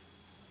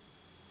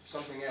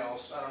something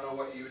else. I don't know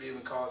what you would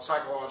even call it,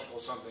 psychological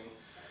something.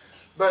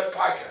 But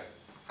pica.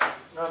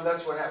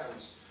 That's what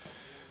happens.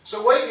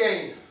 So weight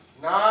gain,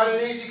 not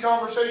an easy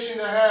conversation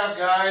to have,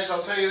 guys.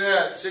 I'll tell you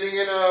that. Sitting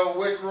in a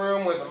WIC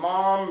room with a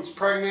mom who's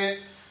pregnant,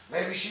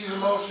 maybe she's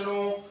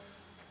emotional.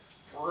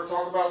 We're going to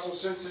talk about some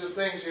sensitive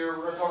things here.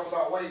 We're going to talk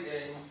about weight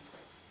gain.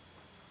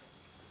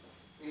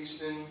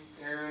 Easton,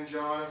 Aaron,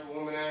 John, if a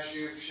woman asks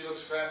you if she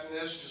looks fat in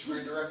this, just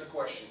redirect the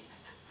question.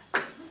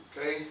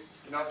 Okay?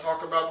 Do not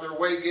talk about their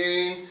weight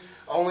gain.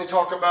 Only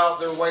talk about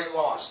their weight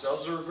loss.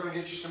 Those are going to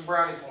get you some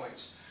brownie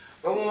points.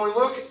 But when we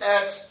look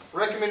at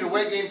recommended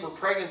weight gain for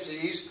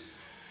pregnancies.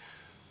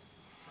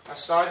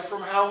 Aside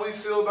from how we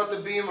feel about the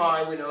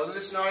BMI, we know that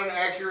it's not an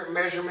accurate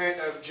measurement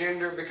of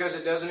gender because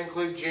it doesn't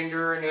include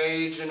gender and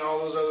age and all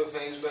those other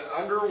things. But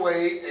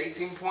underweight,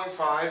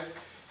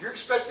 18.5, you're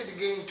expected to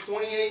gain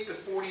 28 to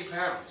 40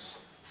 pounds.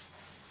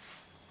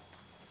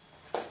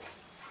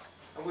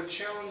 I would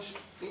challenge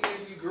any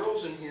of you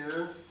girls in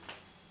here,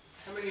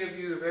 how many of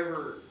you have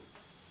ever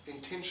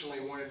intentionally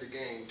wanted to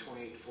gain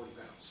 28 to 40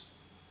 pounds?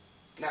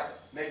 Now,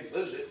 maybe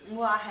lose it.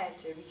 Well, I had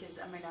to because,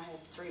 I mean, I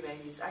had 3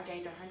 babies. I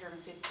gained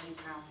 115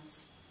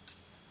 pounds.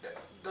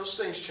 Those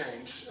things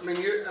change. I mean,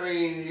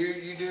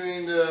 you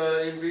doing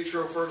the in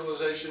vitro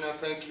fertilization. I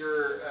think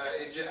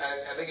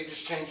I think it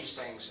just changes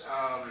things.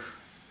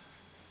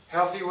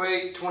 Healthy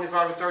weight,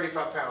 25 to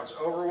 35 pounds.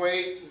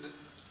 Overweight,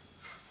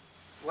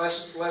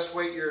 less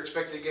weight you're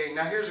expected to gain.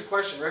 Now, here's a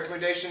question: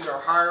 recommendations are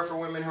higher for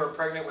women who are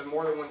pregnant with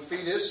more than one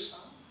fetus.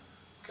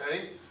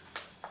 Okay.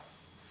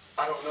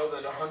 I don't know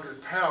that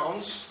 100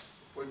 pounds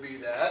would be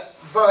that,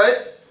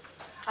 but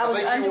I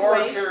think you are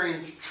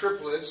carrying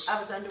triplets. I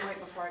was underweight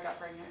before I got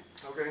pregnant.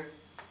 Okay,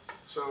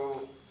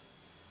 so,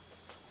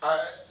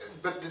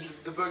 but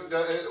the book,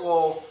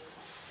 well,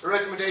 the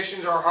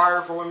recommendations are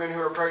higher for women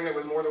who are pregnant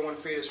with more than one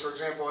fetus. For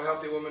example, a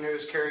healthy woman who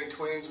is carrying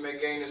twins may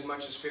gain as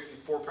much as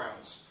 54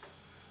 pounds.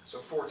 So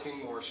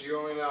 14 more. So you're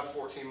only allowed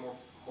 14 more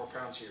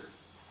pounds here.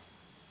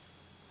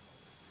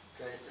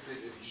 Okay, if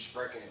you're just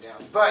breaking it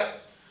down.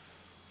 But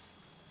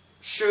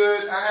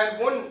I had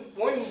one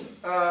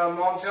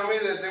mom tell me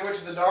that they went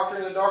to the doctor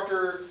and the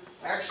doctor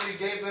actually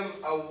gave them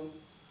a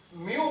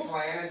meal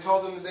plan and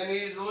told them that they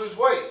needed to lose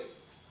weight.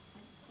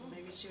 Well,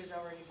 maybe she was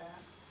already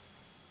fat.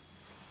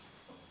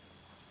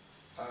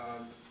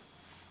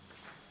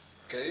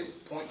 Okay,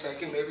 point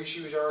taken. Maybe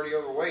she was already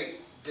overweight.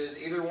 Did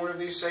either one of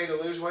these say to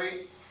lose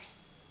weight?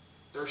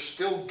 They're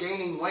still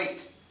gaining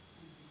weight.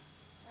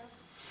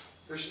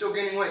 They're still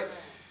gaining weight.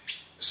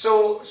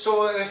 So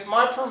if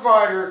my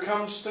provider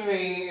comes to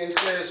me and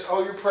says,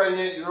 oh, you're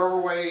pregnant, you're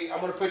overweight, I'm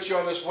going to put you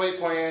on this weight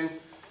plan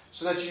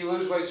so that you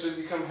lose weight so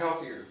you become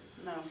healthier.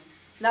 No.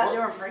 Not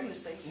during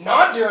pregnancy.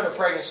 Not during a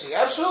pregnancy.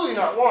 Absolutely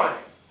not. Why?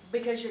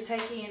 Because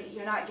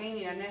you're not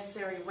gaining a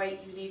necessary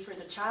weight you need for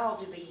the child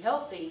to be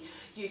healthy.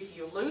 If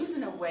you're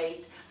losing a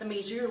weight, that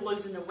means you're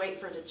losing the weight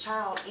for the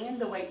child and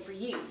the weight for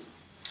you.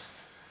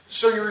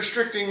 So you're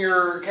restricting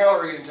your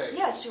calorie intake?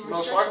 Yes, you're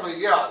most restricting.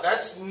 likely, yeah.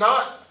 That's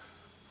not...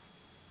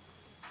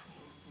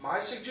 My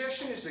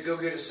suggestion is to go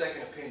get a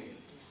second opinion.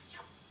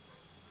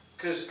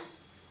 Because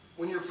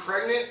when you're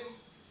pregnant,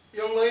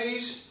 young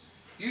ladies,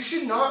 you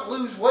should not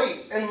lose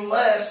weight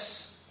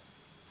unless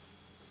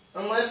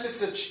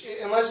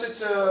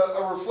it's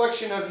a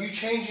reflection of you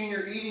changing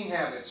your eating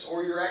habits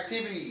or your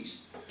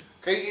activities.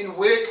 Okay, in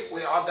WIC,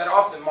 that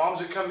often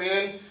moms would come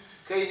in.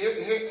 Okay,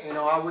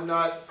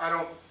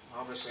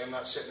 obviously I'm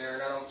not sitting there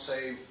and I don't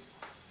say,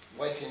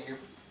 Lakin, you're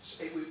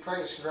 8-week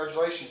pregnancy,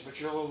 congratulations, but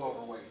you're a little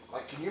overweight.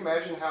 Like, can you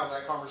imagine how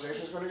that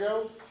conversation is going to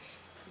go?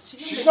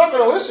 She's not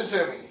going to listen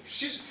to me.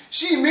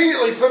 She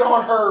immediately put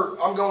on her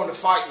I'm going to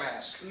fight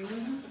mask.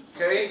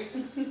 Okay?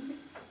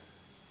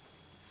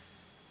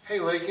 Hey,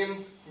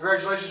 Lakin,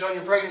 congratulations on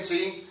your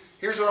pregnancy.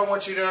 Here's what I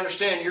want you to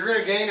understand. You're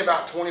going to gain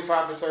about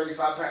 25 to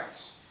 35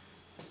 pounds.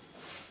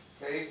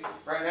 Okay?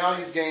 Right now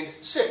you've gained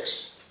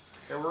 6.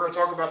 Okay, we're going to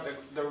talk about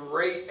the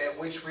rate at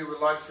which we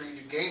would like for you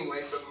to gain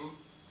weight, but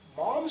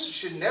moms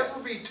should never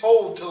be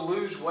told to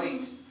lose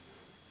weight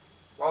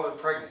while they're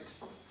pregnant.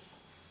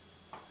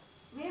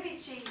 Maybe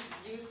she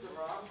used the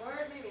wrong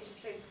word. Maybe she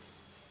said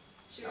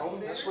she was No,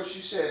 bitter. that's what she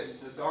said.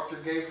 The doctor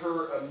gave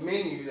her a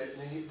menu that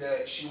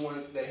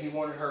he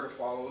wanted her to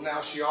follow.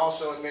 Now she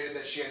also admitted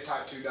that she had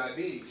type 2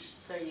 diabetes.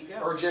 There you go.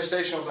 Or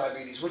gestational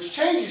diabetes, which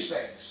changes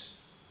things.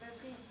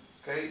 That's me.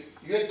 Okay,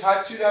 you had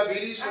type 2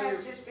 diabetes I when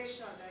have you're...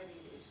 gestational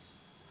diabetes.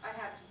 I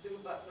had to do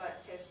blood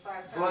test 5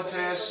 times Blood a day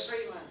tests. for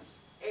 3 months.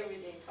 Every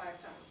day, 5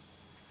 times.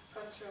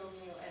 Control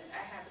meal, and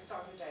I had to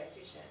talk to a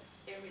dietitian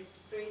every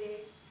 3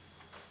 days.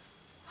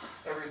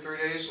 Every 3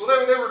 days?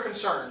 Well, they were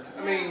concerned.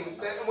 I mean,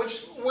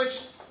 which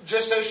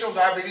gestational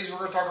diabetes, we're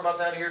going to talk about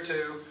that here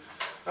too.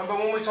 But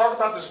when we talk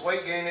about this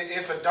weight gain,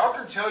 if a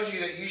doctor tells you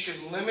that you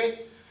should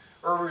limit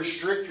or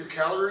restrict your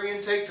calorie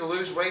intake to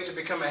lose weight to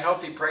become a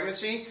healthy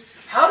pregnancy,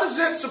 how does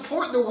that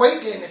support the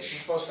weight gain that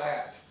you're supposed to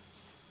have?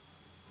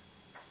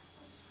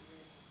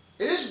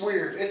 It is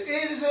weird. It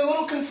is a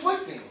little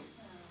conflicting.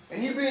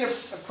 And you being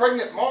a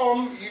pregnant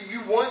mom,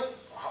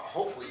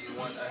 hopefully you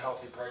want a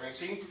healthy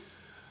pregnancy.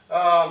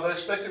 But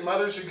expectant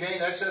mothers who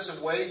gain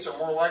excessive weight are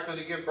more likely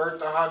to give birth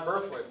to high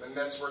birth weight. And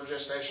that's where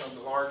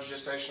the large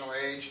gestational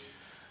age,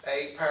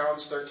 8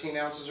 pounds, 13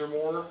 ounces or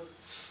more.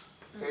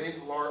 Okay,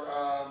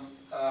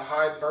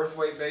 high birth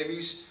weight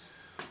babies.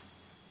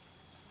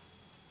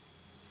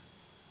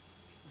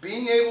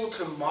 Being able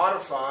to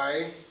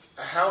modify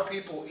how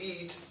people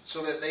eat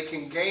so that they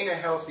can gain a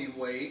healthy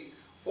weight,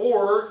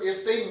 or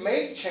if they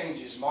make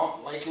changes.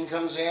 Lakin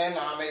comes in,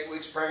 I'm 8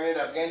 weeks pregnant,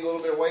 I've gained a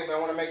little bit of weight, but I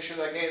want to make sure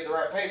that I gain at the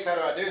right pace. How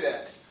do I do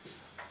that?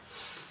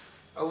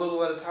 A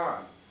little at a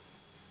time.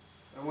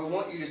 and we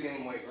want you to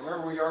gain weight.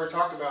 Remember, we already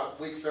talked about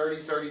week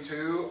 30,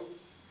 32,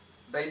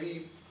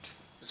 baby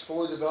is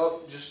fully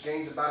developed, just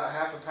gains about a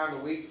half a pound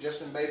a week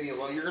just in baby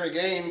alone. You're going to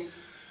gain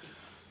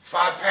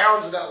 5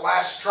 pounds in that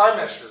last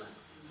trimester.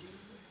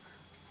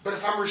 But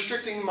if I'm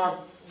restricting my,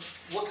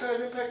 what kind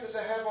of impact does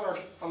that have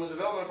on the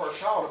development of our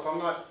child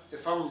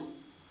if I'm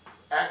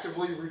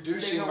actively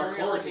reducing They're my gonna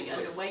caloric really be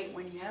intake? underweight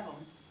when you have them.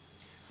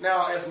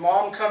 Now, if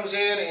mom comes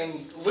in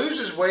and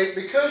loses weight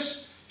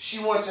because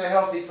she wants a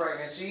healthy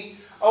pregnancy,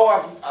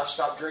 oh, I've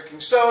stopped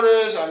drinking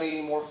sodas, I'm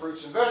eating more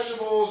fruits and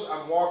vegetables,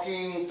 I'm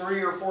walking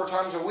 3 or 4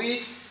 times a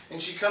week,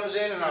 and she comes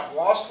in and I've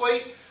lost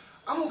weight,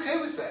 I'm okay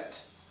with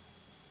that.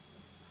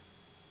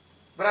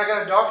 But I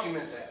got to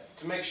document that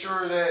to make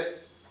sure that,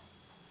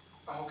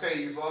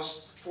 okay, you've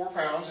lost 4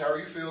 pounds, how are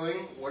you feeling?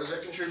 What has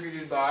that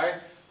contributed by?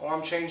 Oh,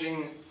 I'm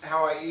changing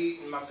how I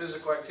eat and my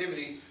physical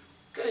activity.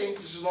 Okay,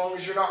 just as long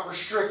as you're not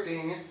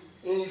restricting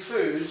any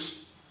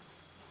foods,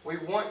 we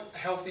want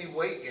healthy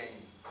weight gain.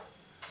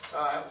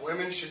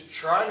 Women should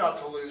try not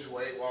to lose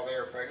weight while they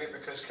are pregnant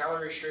because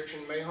calorie restriction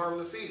may harm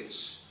the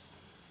fetus.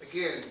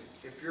 Again,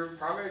 if your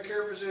primary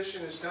care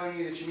physician is telling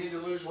you that you need to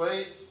lose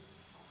weight,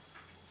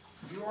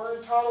 you are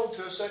entitled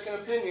to a second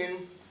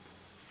opinion.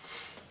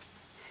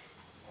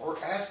 Or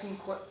asking,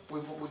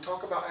 we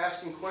talk about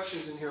asking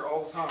questions in here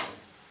all the time.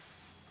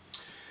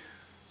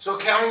 So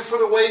accounting for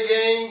the weight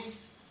gain,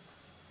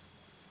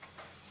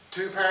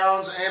 2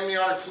 pounds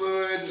amniotic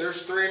fluid,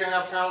 there's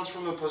 3.5 pounds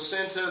from the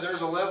placenta,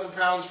 there's 11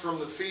 pounds from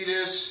the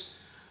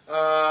fetus,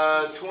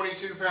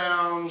 22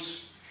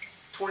 pounds,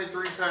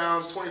 23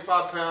 pounds,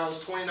 25 pounds,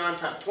 29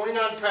 pounds.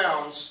 29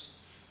 pounds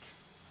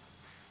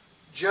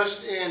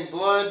just in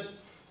blood,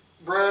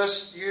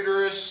 breast,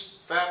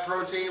 uterus, fat,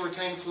 protein,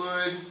 retained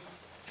fluid.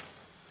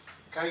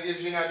 Kind of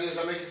gives you an idea. Does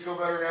that make you feel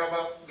better now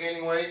about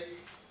gaining weight?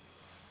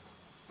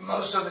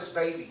 Most of it's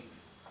baby.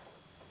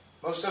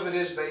 Most of it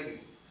is baby.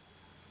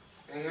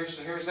 And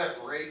here's that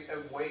rate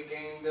of weight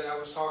gain that I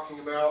was talking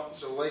about.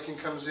 So Lakin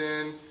comes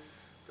in.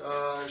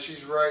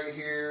 She's right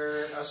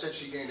here. I said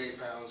she gained 8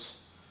 pounds.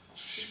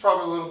 So she's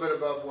probably a little bit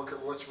above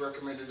what's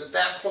recommended at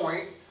that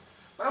point.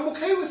 But I'm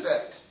okay with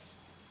that.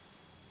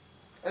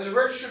 As a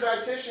registered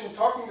dietitian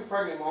talking to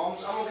pregnant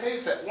moms, I'm okay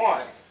with that.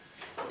 Why?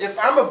 If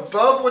I'm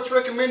above what's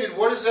recommended,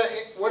 what does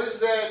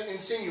that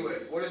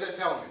insinuate? What does that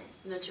tell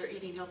me? That you're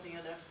eating healthy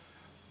enough.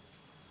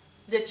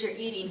 That you're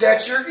eating.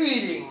 That you're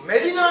eating.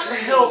 Maybe not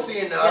healthy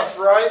enough, yes.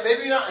 right?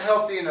 Maybe not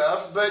healthy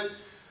enough, but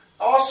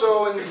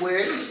also in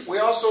WIC, we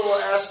also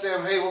will ask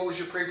them, hey, what was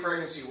your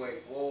pre-pregnancy weight?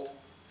 Well,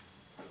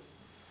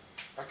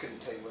 I couldn't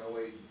tell you what I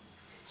weighed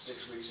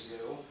 6 weeks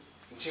ago.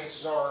 And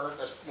chances are,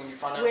 that's when you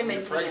find out when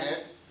you're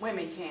pregnant.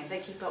 Women can. They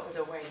keep up with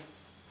their weight.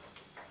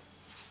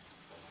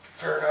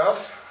 Fair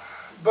enough.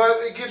 But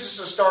it gives us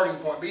a starting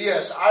point. But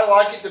yes, I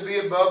like it to be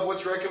above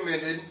what's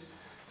recommended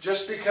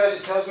just because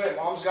it tells me that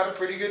mom's got a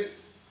pretty good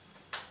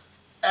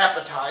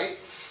appetite.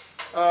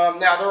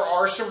 Now, there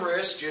are some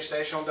risks,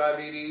 gestational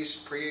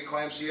diabetes,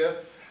 preeclampsia.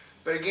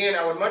 But again,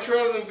 I would much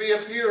rather than be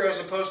up here as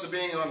opposed to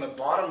being on the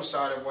bottom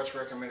side of what's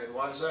recommended.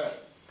 Why is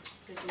that?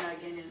 Because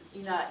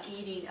you're not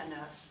eating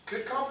enough.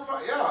 Could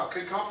compromise, yeah,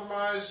 could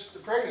compromise the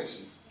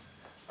pregnancy.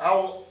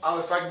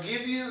 If I can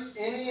give you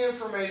any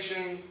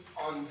information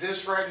on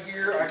this right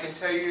here, I can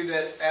tell you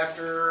that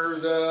after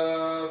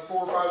the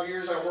 4 or 5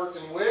 years I worked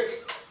in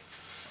WIC,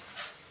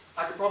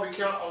 I could probably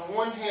count on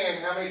one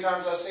hand how many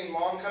times I've seen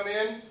mom come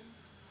in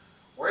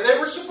where they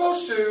were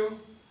supposed to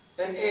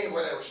and end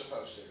where they were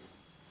supposed to.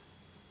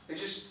 It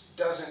just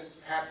doesn't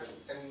happen,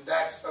 and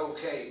that's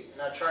okay.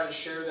 And I try to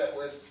share that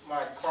with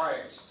my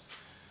clients.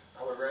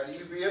 I would rather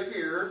you be up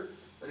here,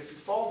 but if you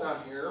fall down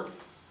here,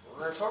 we're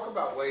going to talk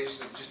about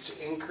ways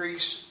to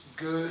increase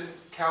good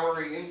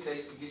calorie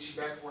intake to get you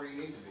back where you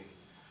need to be.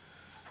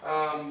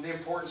 The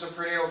importance of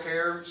prenatal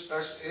care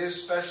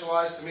is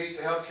specialized to meet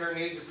the healthcare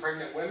needs of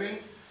pregnant women.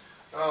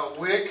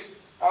 WIC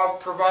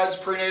provides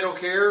prenatal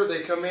care.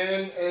 They come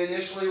in, and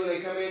initially when they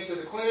come into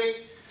the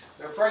clinic,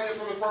 they're pregnant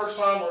for the first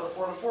time or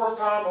for the 4th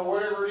time or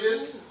whatever it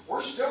is,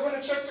 we're still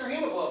going to check their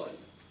hemoglobin.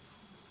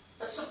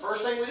 That's the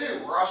first thing we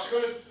do. We're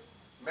also going to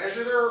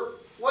measure their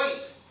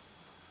weight.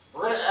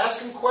 We're going to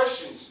ask them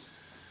questions.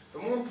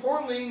 But more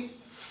importantly,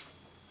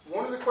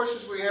 one of the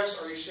questions we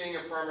ask, are you seeing a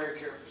primary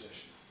care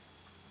physician?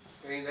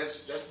 I mean,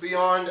 that's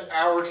beyond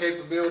our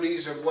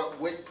capabilities of what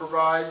WIC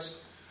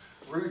provides.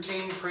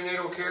 Routine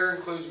prenatal care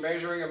includes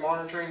measuring and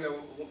monitoring the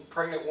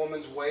pregnant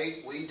woman's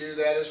weight. We do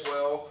that as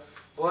well.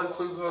 Blood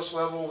glucose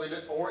level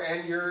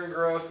and urine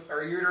growth,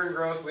 or uterine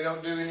growth, we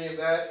don't do any of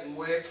that in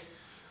WIC.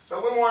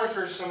 But we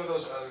monitor some of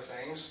those other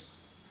things.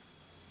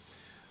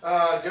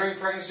 During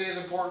pregnancy, it's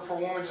important for a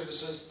woman to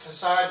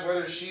decide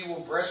whether she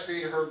will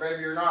breastfeed her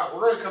baby or not.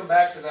 We're going to come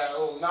back to that.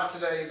 Well, not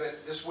today,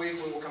 but this week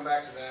we will come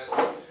back to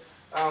that.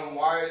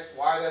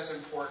 Why that's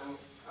important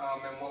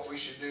and what we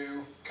should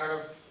do. Kind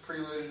of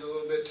preluded a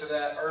little bit to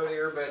that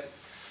earlier, but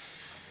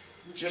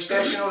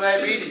gestational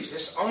diabetes.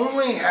 This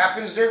only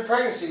happens during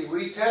pregnancy.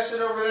 We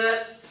tested over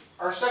that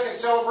our second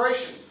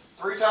celebration.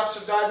 3 types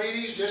of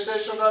diabetes.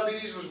 Gestational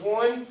diabetes was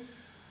one.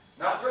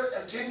 Not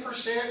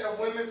 10% of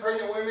women,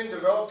 pregnant women,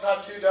 develop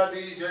type 2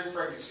 diabetes during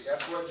pregnancy.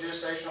 That's what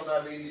gestational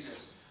diabetes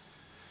is.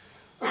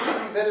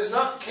 That is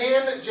not,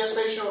 can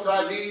gestational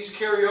diabetes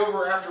carry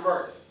over after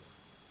birth?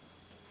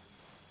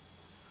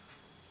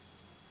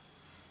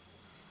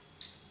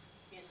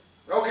 Yes.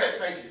 Okay,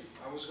 thank you.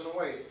 I was going to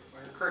wait. I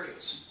heard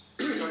crickets.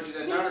 I told you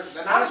that 9 I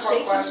o'clock was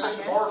shaking class my set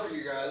the head. bar for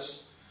you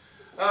guys.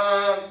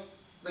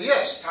 But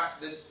yes,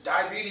 the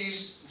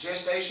diabetes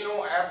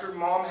gestational after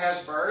mom has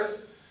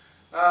birth,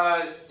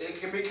 it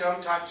can become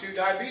type 2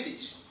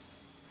 diabetes.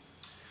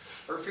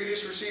 Her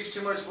fetus receives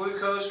too much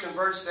glucose,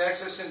 converts the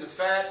excess into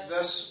fat,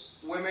 thus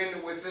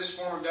women with this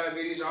form of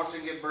diabetes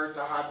often give birth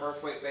to high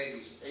birth weight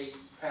babies, 8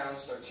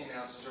 pounds, 13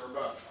 ounces or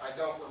above. I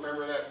don't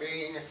remember that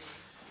being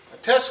a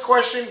test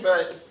question,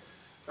 but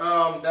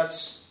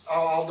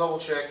I'll double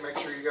check, make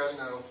sure you guys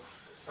know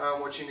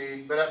what you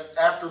need. But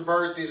after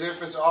birth, these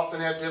infants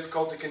often have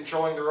difficulty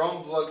controlling their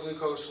own blood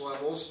glucose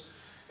levels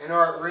and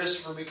are at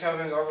risk for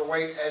becoming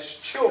overweight as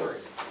children.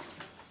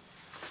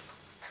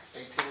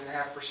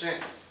 18.5%.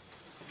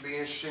 Be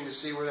interesting to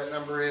see where that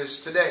number is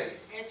today.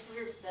 It's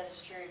weird that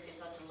it's true because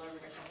I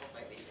delivered a couple of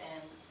babies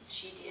and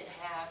she did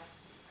have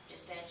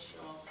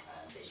gestational,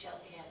 but she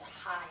had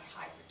high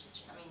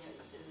hypertension. I mean, it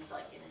was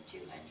like in the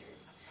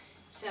 200s.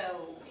 So,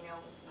 you know,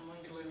 when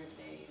we delivered the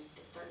baby, it was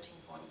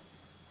 13.3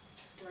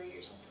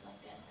 or something like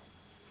that.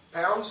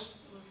 Pounds?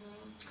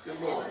 Mm-hmm. Good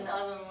Lord. And the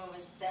other one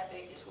was that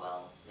big as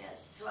well.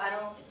 Yes. So I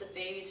don't, if the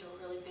babies are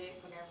really big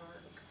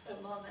whenever a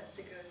mom has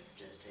to go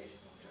through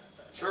gestational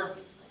Sure.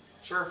 things like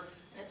that. Sure.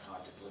 It's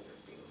hard to deliver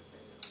a baby with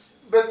baby.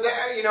 But,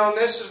 you know, and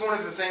this is one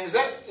of the things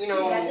that, you She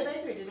know... had the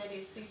baby, or did they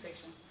do a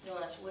C-section? No,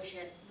 that's what she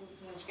had,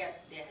 when she got,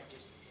 they had to do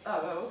C-section.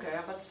 Oh, okay.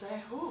 I'm about to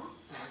say, whew.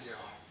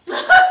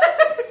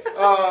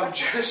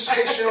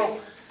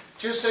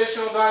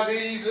 Gestational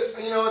diabetes,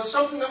 you know, it's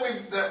something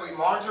that we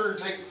monitor and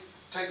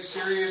take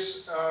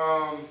serious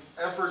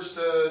efforts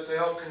to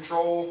help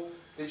control.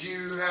 Did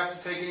you have to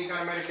take any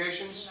kind of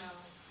medications? No,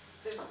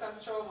 just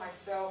control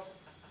myself.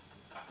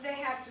 They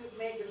have to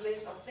make a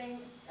list of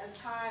things and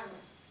time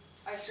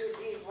I should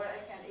eat, what I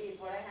can eat,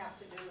 what I have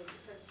to do,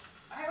 because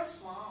I was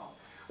small.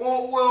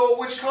 Well,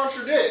 which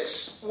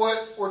contradicts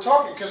what we're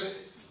talking, because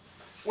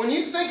when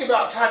you think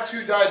about type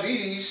 2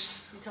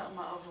 diabetes, You talking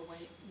about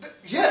overweight?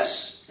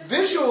 yes,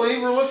 visually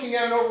we're looking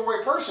at an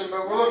overweight person,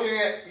 but we're looking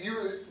at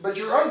you. But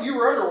you were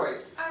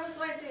underweight. I was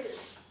like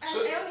this. I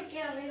only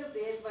gained a little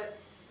bit, but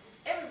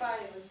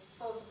everybody was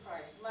so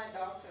surprised. My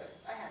doctor,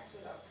 I had 2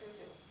 doctors.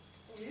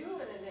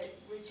 You and then they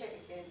recheck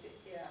again.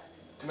 Yeah.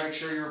 To make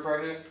sure you were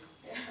pregnant.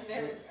 Yeah, and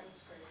everything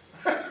was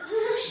crazy.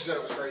 She said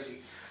it was crazy.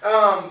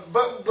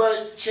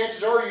 But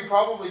chances are you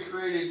probably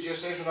created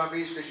gestational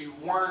diabetes because you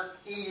weren't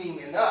eating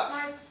enough.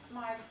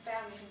 My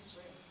family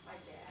history, my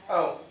dad.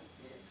 Oh.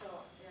 So,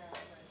 yeah,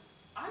 but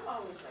I'm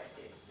always like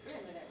this,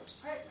 even when I was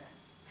pregnant.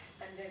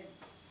 And then,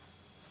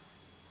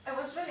 it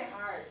was really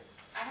hard.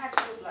 I had to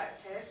do blood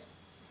tests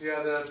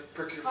Yeah, the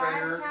prick your 5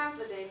 finger times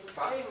a day for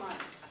 3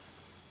 months.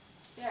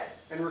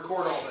 Yes, and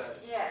record all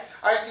that. yes.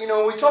 You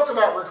know, we talk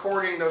about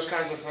recording those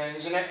kinds of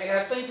things, and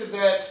I think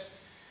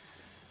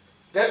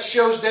that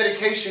shows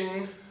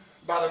dedication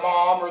by the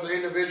mom or the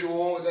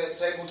individual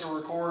that's able to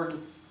record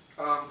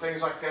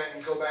things like that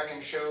and go back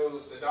and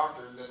show the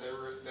doctor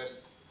that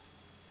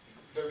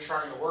they're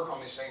trying to work on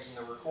these things and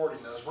they're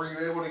recording those. Were you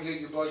able to get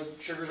your blood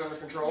sugars under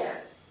control?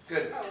 Yes.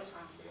 Good. I was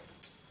hungry.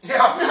 Yeah,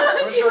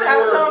 I'm She sure said I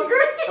you was were.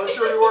 hungry. I'm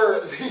sure you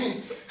were.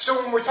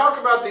 So when we talk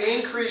about the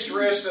increased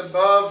risk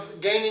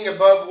gaining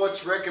above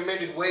what's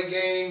recommended weight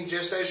gain,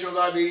 gestational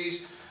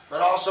diabetes,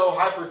 but also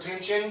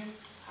hypertension,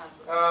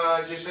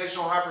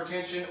 gestational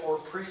hypertension or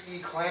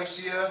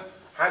preeclampsia,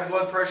 high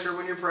blood pressure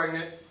when you're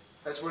pregnant,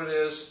 that's what it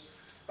is.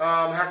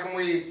 How can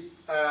we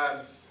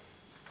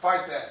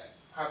fight that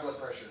high blood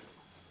pressure?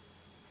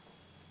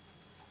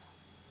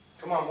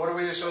 Come on, what do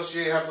we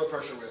associate high blood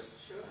pressure with?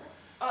 Sugar.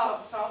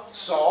 Oh, salt.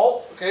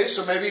 Salt. Okay,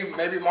 so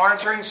maybe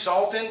monitoring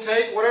salt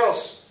intake. What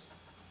else?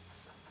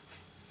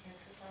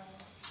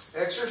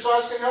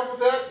 Exercise can help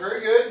with that.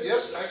 Very good.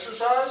 Yes,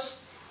 exercise.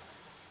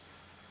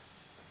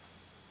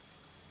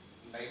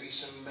 Maybe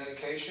some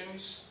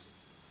medications.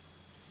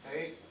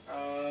 Okay,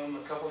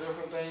 a couple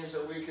different things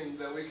that we can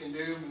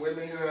do.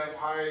 Women who have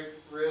high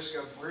risk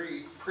of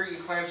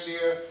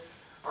preeclampsia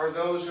are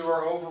those who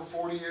are over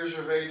 40 years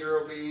of age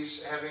or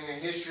obese, having a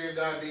history of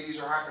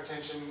diabetes or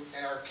hypertension,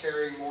 and are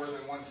carrying more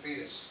than one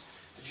fetus.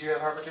 Did you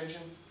have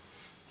hypertension?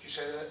 Did you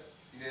say that?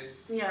 You did?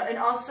 Yeah, and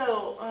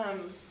also,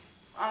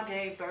 I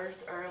gave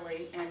birth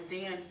early, and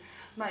then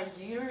my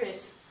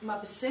uterus, my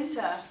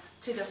placenta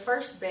to the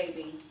first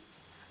baby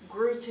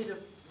grew to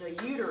the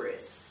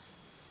uterus.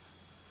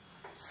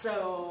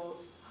 So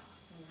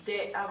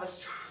they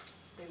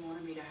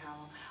wanted me to have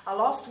them. I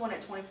lost one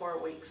at 24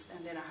 weeks,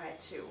 and then I had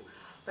 2.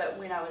 But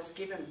when I was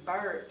giving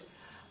birth,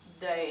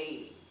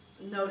 they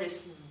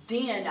noticed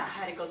then I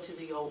had to go to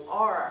the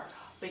OR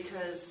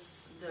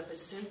because the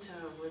placenta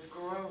was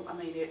growing. I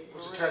mean, it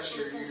Was grew. attached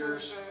to your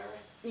uterus?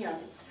 Yeah,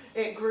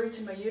 it grew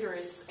to my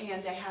uterus,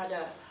 and they had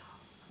to,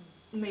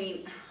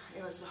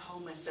 it was a whole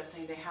messed up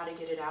thing. They had to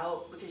get it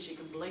out because you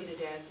can bleed to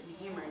death and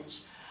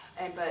hemorrhage.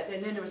 And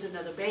then there was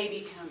another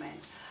baby coming.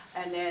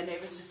 And then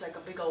it was just like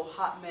a big old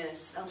hot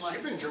mess. I'm like,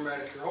 You've been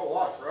dramatic your whole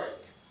life,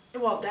 right?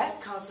 well,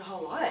 that caused a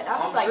whole lot. I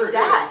was I'm like sure it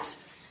that.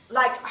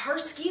 Like her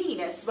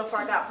skinniness before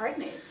I got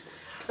pregnant.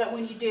 But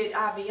when you did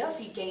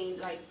IVF, you gained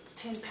like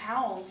 10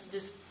 pounds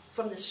just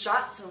from the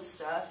shots and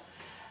stuff.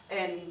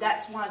 And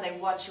that's why they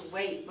watch your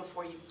weight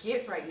before you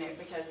get pregnant,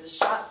 because the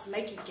shots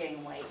make you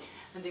gain weight.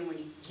 And then when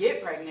you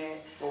get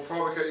pregnant... Well,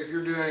 probably because if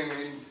you're doing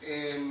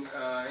in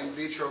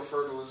vitro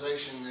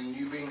fertilization, then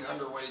you being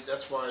underweight,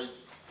 that's why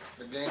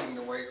they're gaining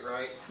the weight,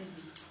 right?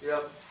 Mm-hmm.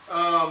 Yep.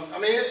 I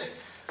mean,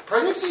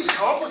 pregnancy's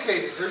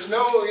complicated. There's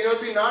no,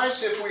 it'd be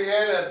nice if we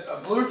had a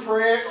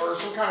blueprint or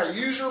some kind of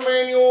user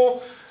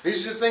manual.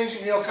 These are the things,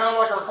 kind of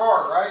like our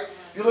car, right?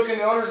 If you look in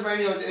the owner's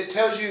manual, it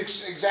tells you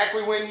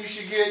exactly when you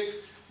should get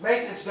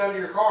maintenance done to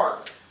your car.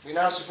 It'd be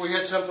nice if we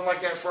had something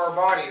like that for our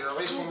body, or at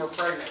least when we're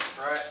pregnant,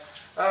 right?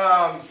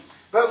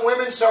 But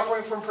women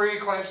suffering from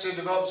preeclampsia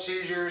develop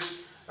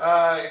seizures,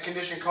 a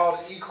condition called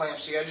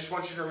eclampsia. I just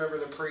want you to remember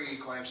the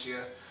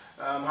preeclampsia,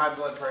 high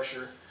blood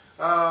pressure.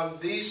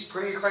 These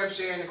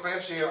preeclampsia and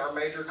eclampsia are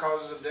major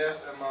causes of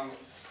death among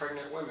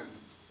pregnant women.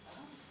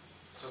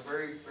 So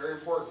very, very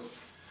important.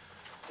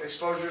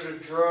 Exposure to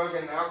drug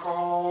and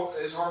alcohol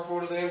is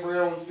harmful to the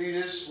embryo and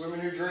fetus.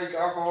 Women who drink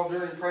alcohol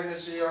during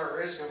pregnancy are at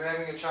risk of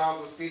having a child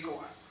with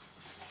fetal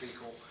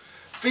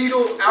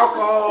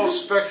alcohol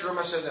spectrum.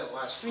 I said that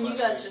last When you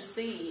guys just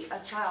see a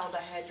child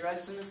that had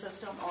drugs in the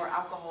system or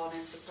alcohol in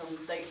the system,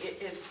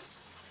 it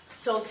is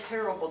so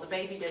terrible. The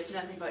baby does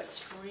nothing but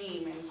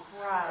scream and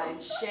cry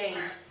and shake.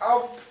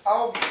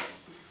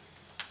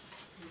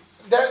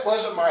 That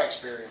wasn't my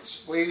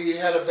experience. We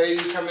had a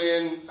baby come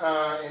in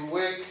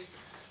WIC,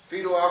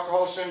 fetal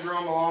alcohol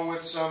syndrome, along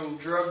with some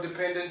drug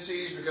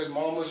dependencies because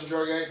mom was a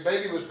drug addict.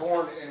 Baby was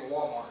born in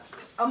Walmart.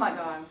 Oh my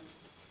God.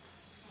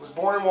 Was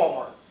born in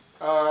Walmart.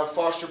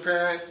 Foster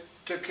parent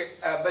took care,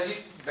 but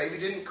baby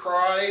didn't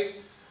cry.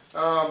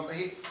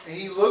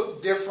 He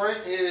looked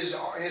different.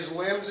 His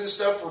limbs and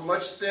stuff were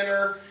much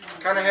thinner.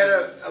 Kind of had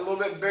a little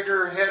bit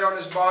bigger head on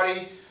his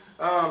body,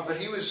 but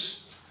he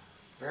was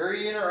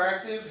very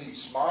interactive. He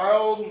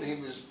smiled.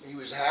 He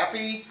was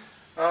happy,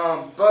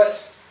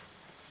 but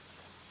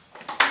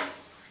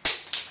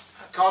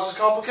causes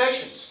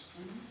complications.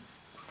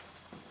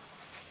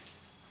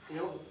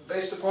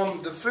 Based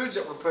upon the foods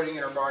that we're putting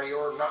in our body,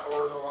 or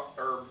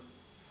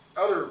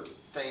other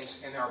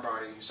things in our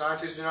body.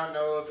 Scientists do not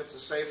know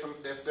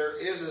if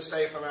there is a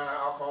safe amount of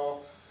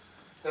alcohol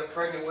that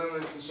pregnant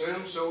women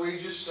consume, so we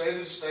just say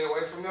to stay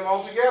away from them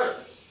altogether.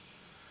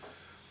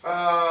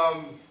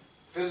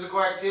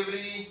 Physical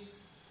activity.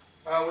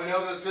 We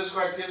know that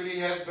physical activity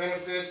has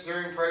benefits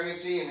during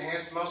pregnancy: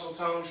 enhanced muscle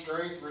tone,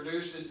 strength,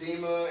 reduced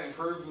edema,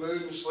 improved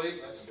mood and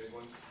sleep. That's a big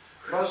one.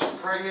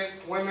 Most pregnant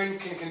women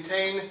can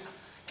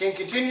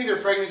continue their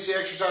pregnancy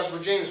exercise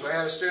regimes. We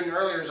had a student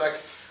earlier who's like,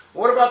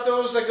 what about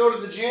those that go to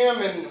the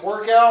gym and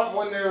work out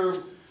when they're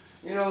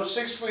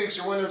 6 weeks,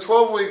 or when they're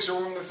 12 weeks,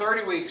 or when they're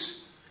 30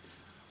 weeks?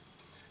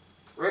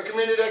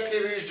 Recommended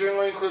activities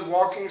generally include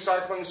walking,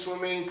 cycling,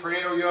 swimming,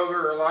 prenatal yoga,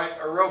 or light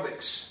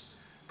aerobics.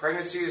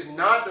 Pregnancy is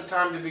not the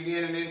time to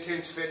begin an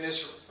intense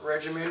fitness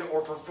regimen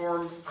or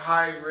perform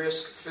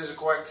high-risk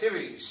physical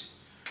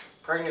activities.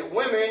 Pregnant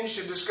women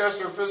should discuss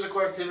their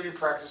physical activity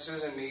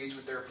practices and needs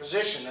with their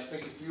physician. I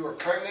think if you are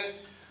pregnant,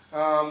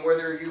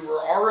 whether you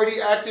were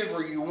already active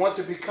or you want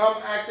to become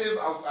active,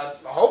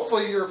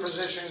 hopefully your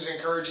physician is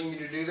encouraging you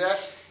to do that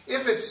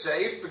if it's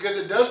safe, because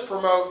it does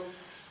promote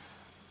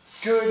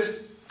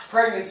good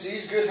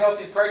pregnancies, good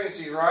healthy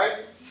pregnancy,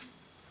 right?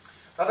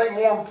 I think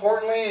more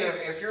importantly,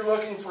 if you're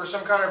looking for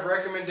some kind of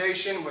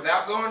recommendation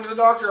without going to the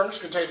doctor, I'm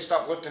just going to tell you to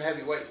stop lifting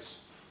heavy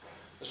weights.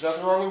 There's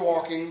nothing wrong with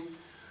walking.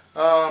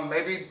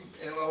 Maybe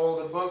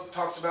the book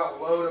talks about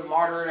low to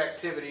moderate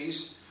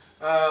activities,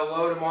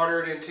 low to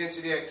moderate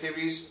intensity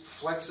activities,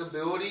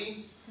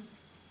 flexibility.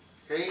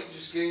 Okay,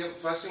 just getting up and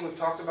flexing. We've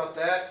talked about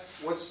that.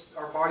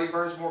 Our body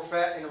burns more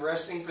fat in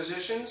resting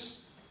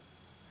positions,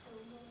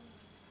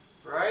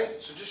 right?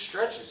 So just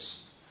stretches.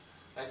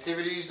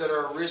 Activities that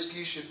are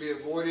risky should be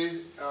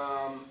avoided.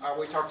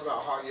 We talked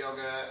about hot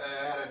yoga.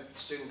 I had a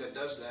student that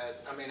does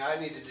that. I mean, I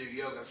need to do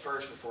yoga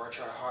first before I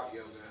try hot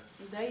yoga.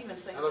 They even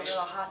say stay out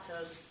of hot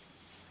tubs.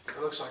 It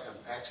looks like an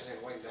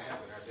accident waiting to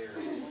happen right there.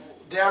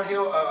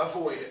 Downhill,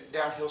 avoid it.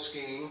 Downhill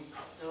skiing.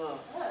 Ugh.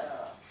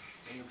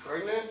 Are you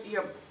pregnant?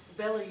 Your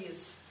belly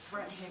is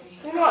front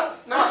heavy. Not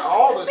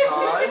all the time.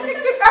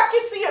 I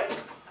can see it.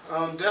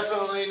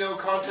 Definitely no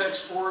contact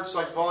sports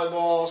like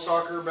volleyball,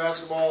 soccer,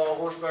 basketball,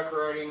 horseback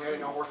riding. I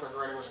didn't know horseback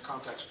riding was a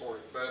contact sport,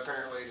 but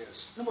apparently it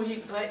is. Well, your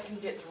butt can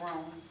get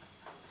thrown.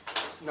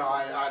 No,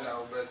 I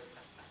know, but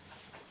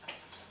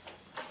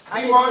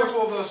be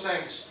mindful of those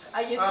things.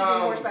 I used to do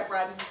horseback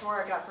riding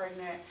before I got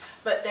pregnant,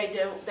 but they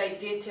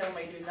did tell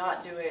me do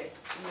not do it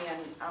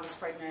when I was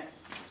pregnant.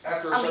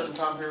 After a certain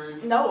time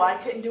period? No, I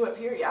couldn't do it,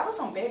 period. I was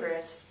on bed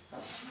rest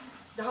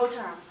the whole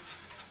time.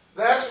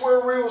 That's where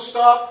we will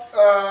stop.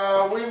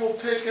 We will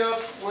pick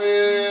up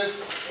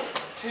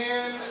with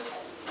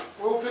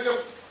we'll pick up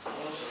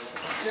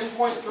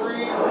 10.3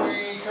 when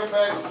we come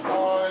back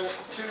on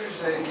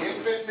Tuesday.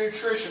 Infant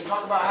nutrition.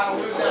 Talk about how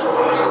to lose that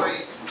body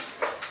weight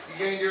you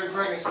gained during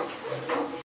pregnancy.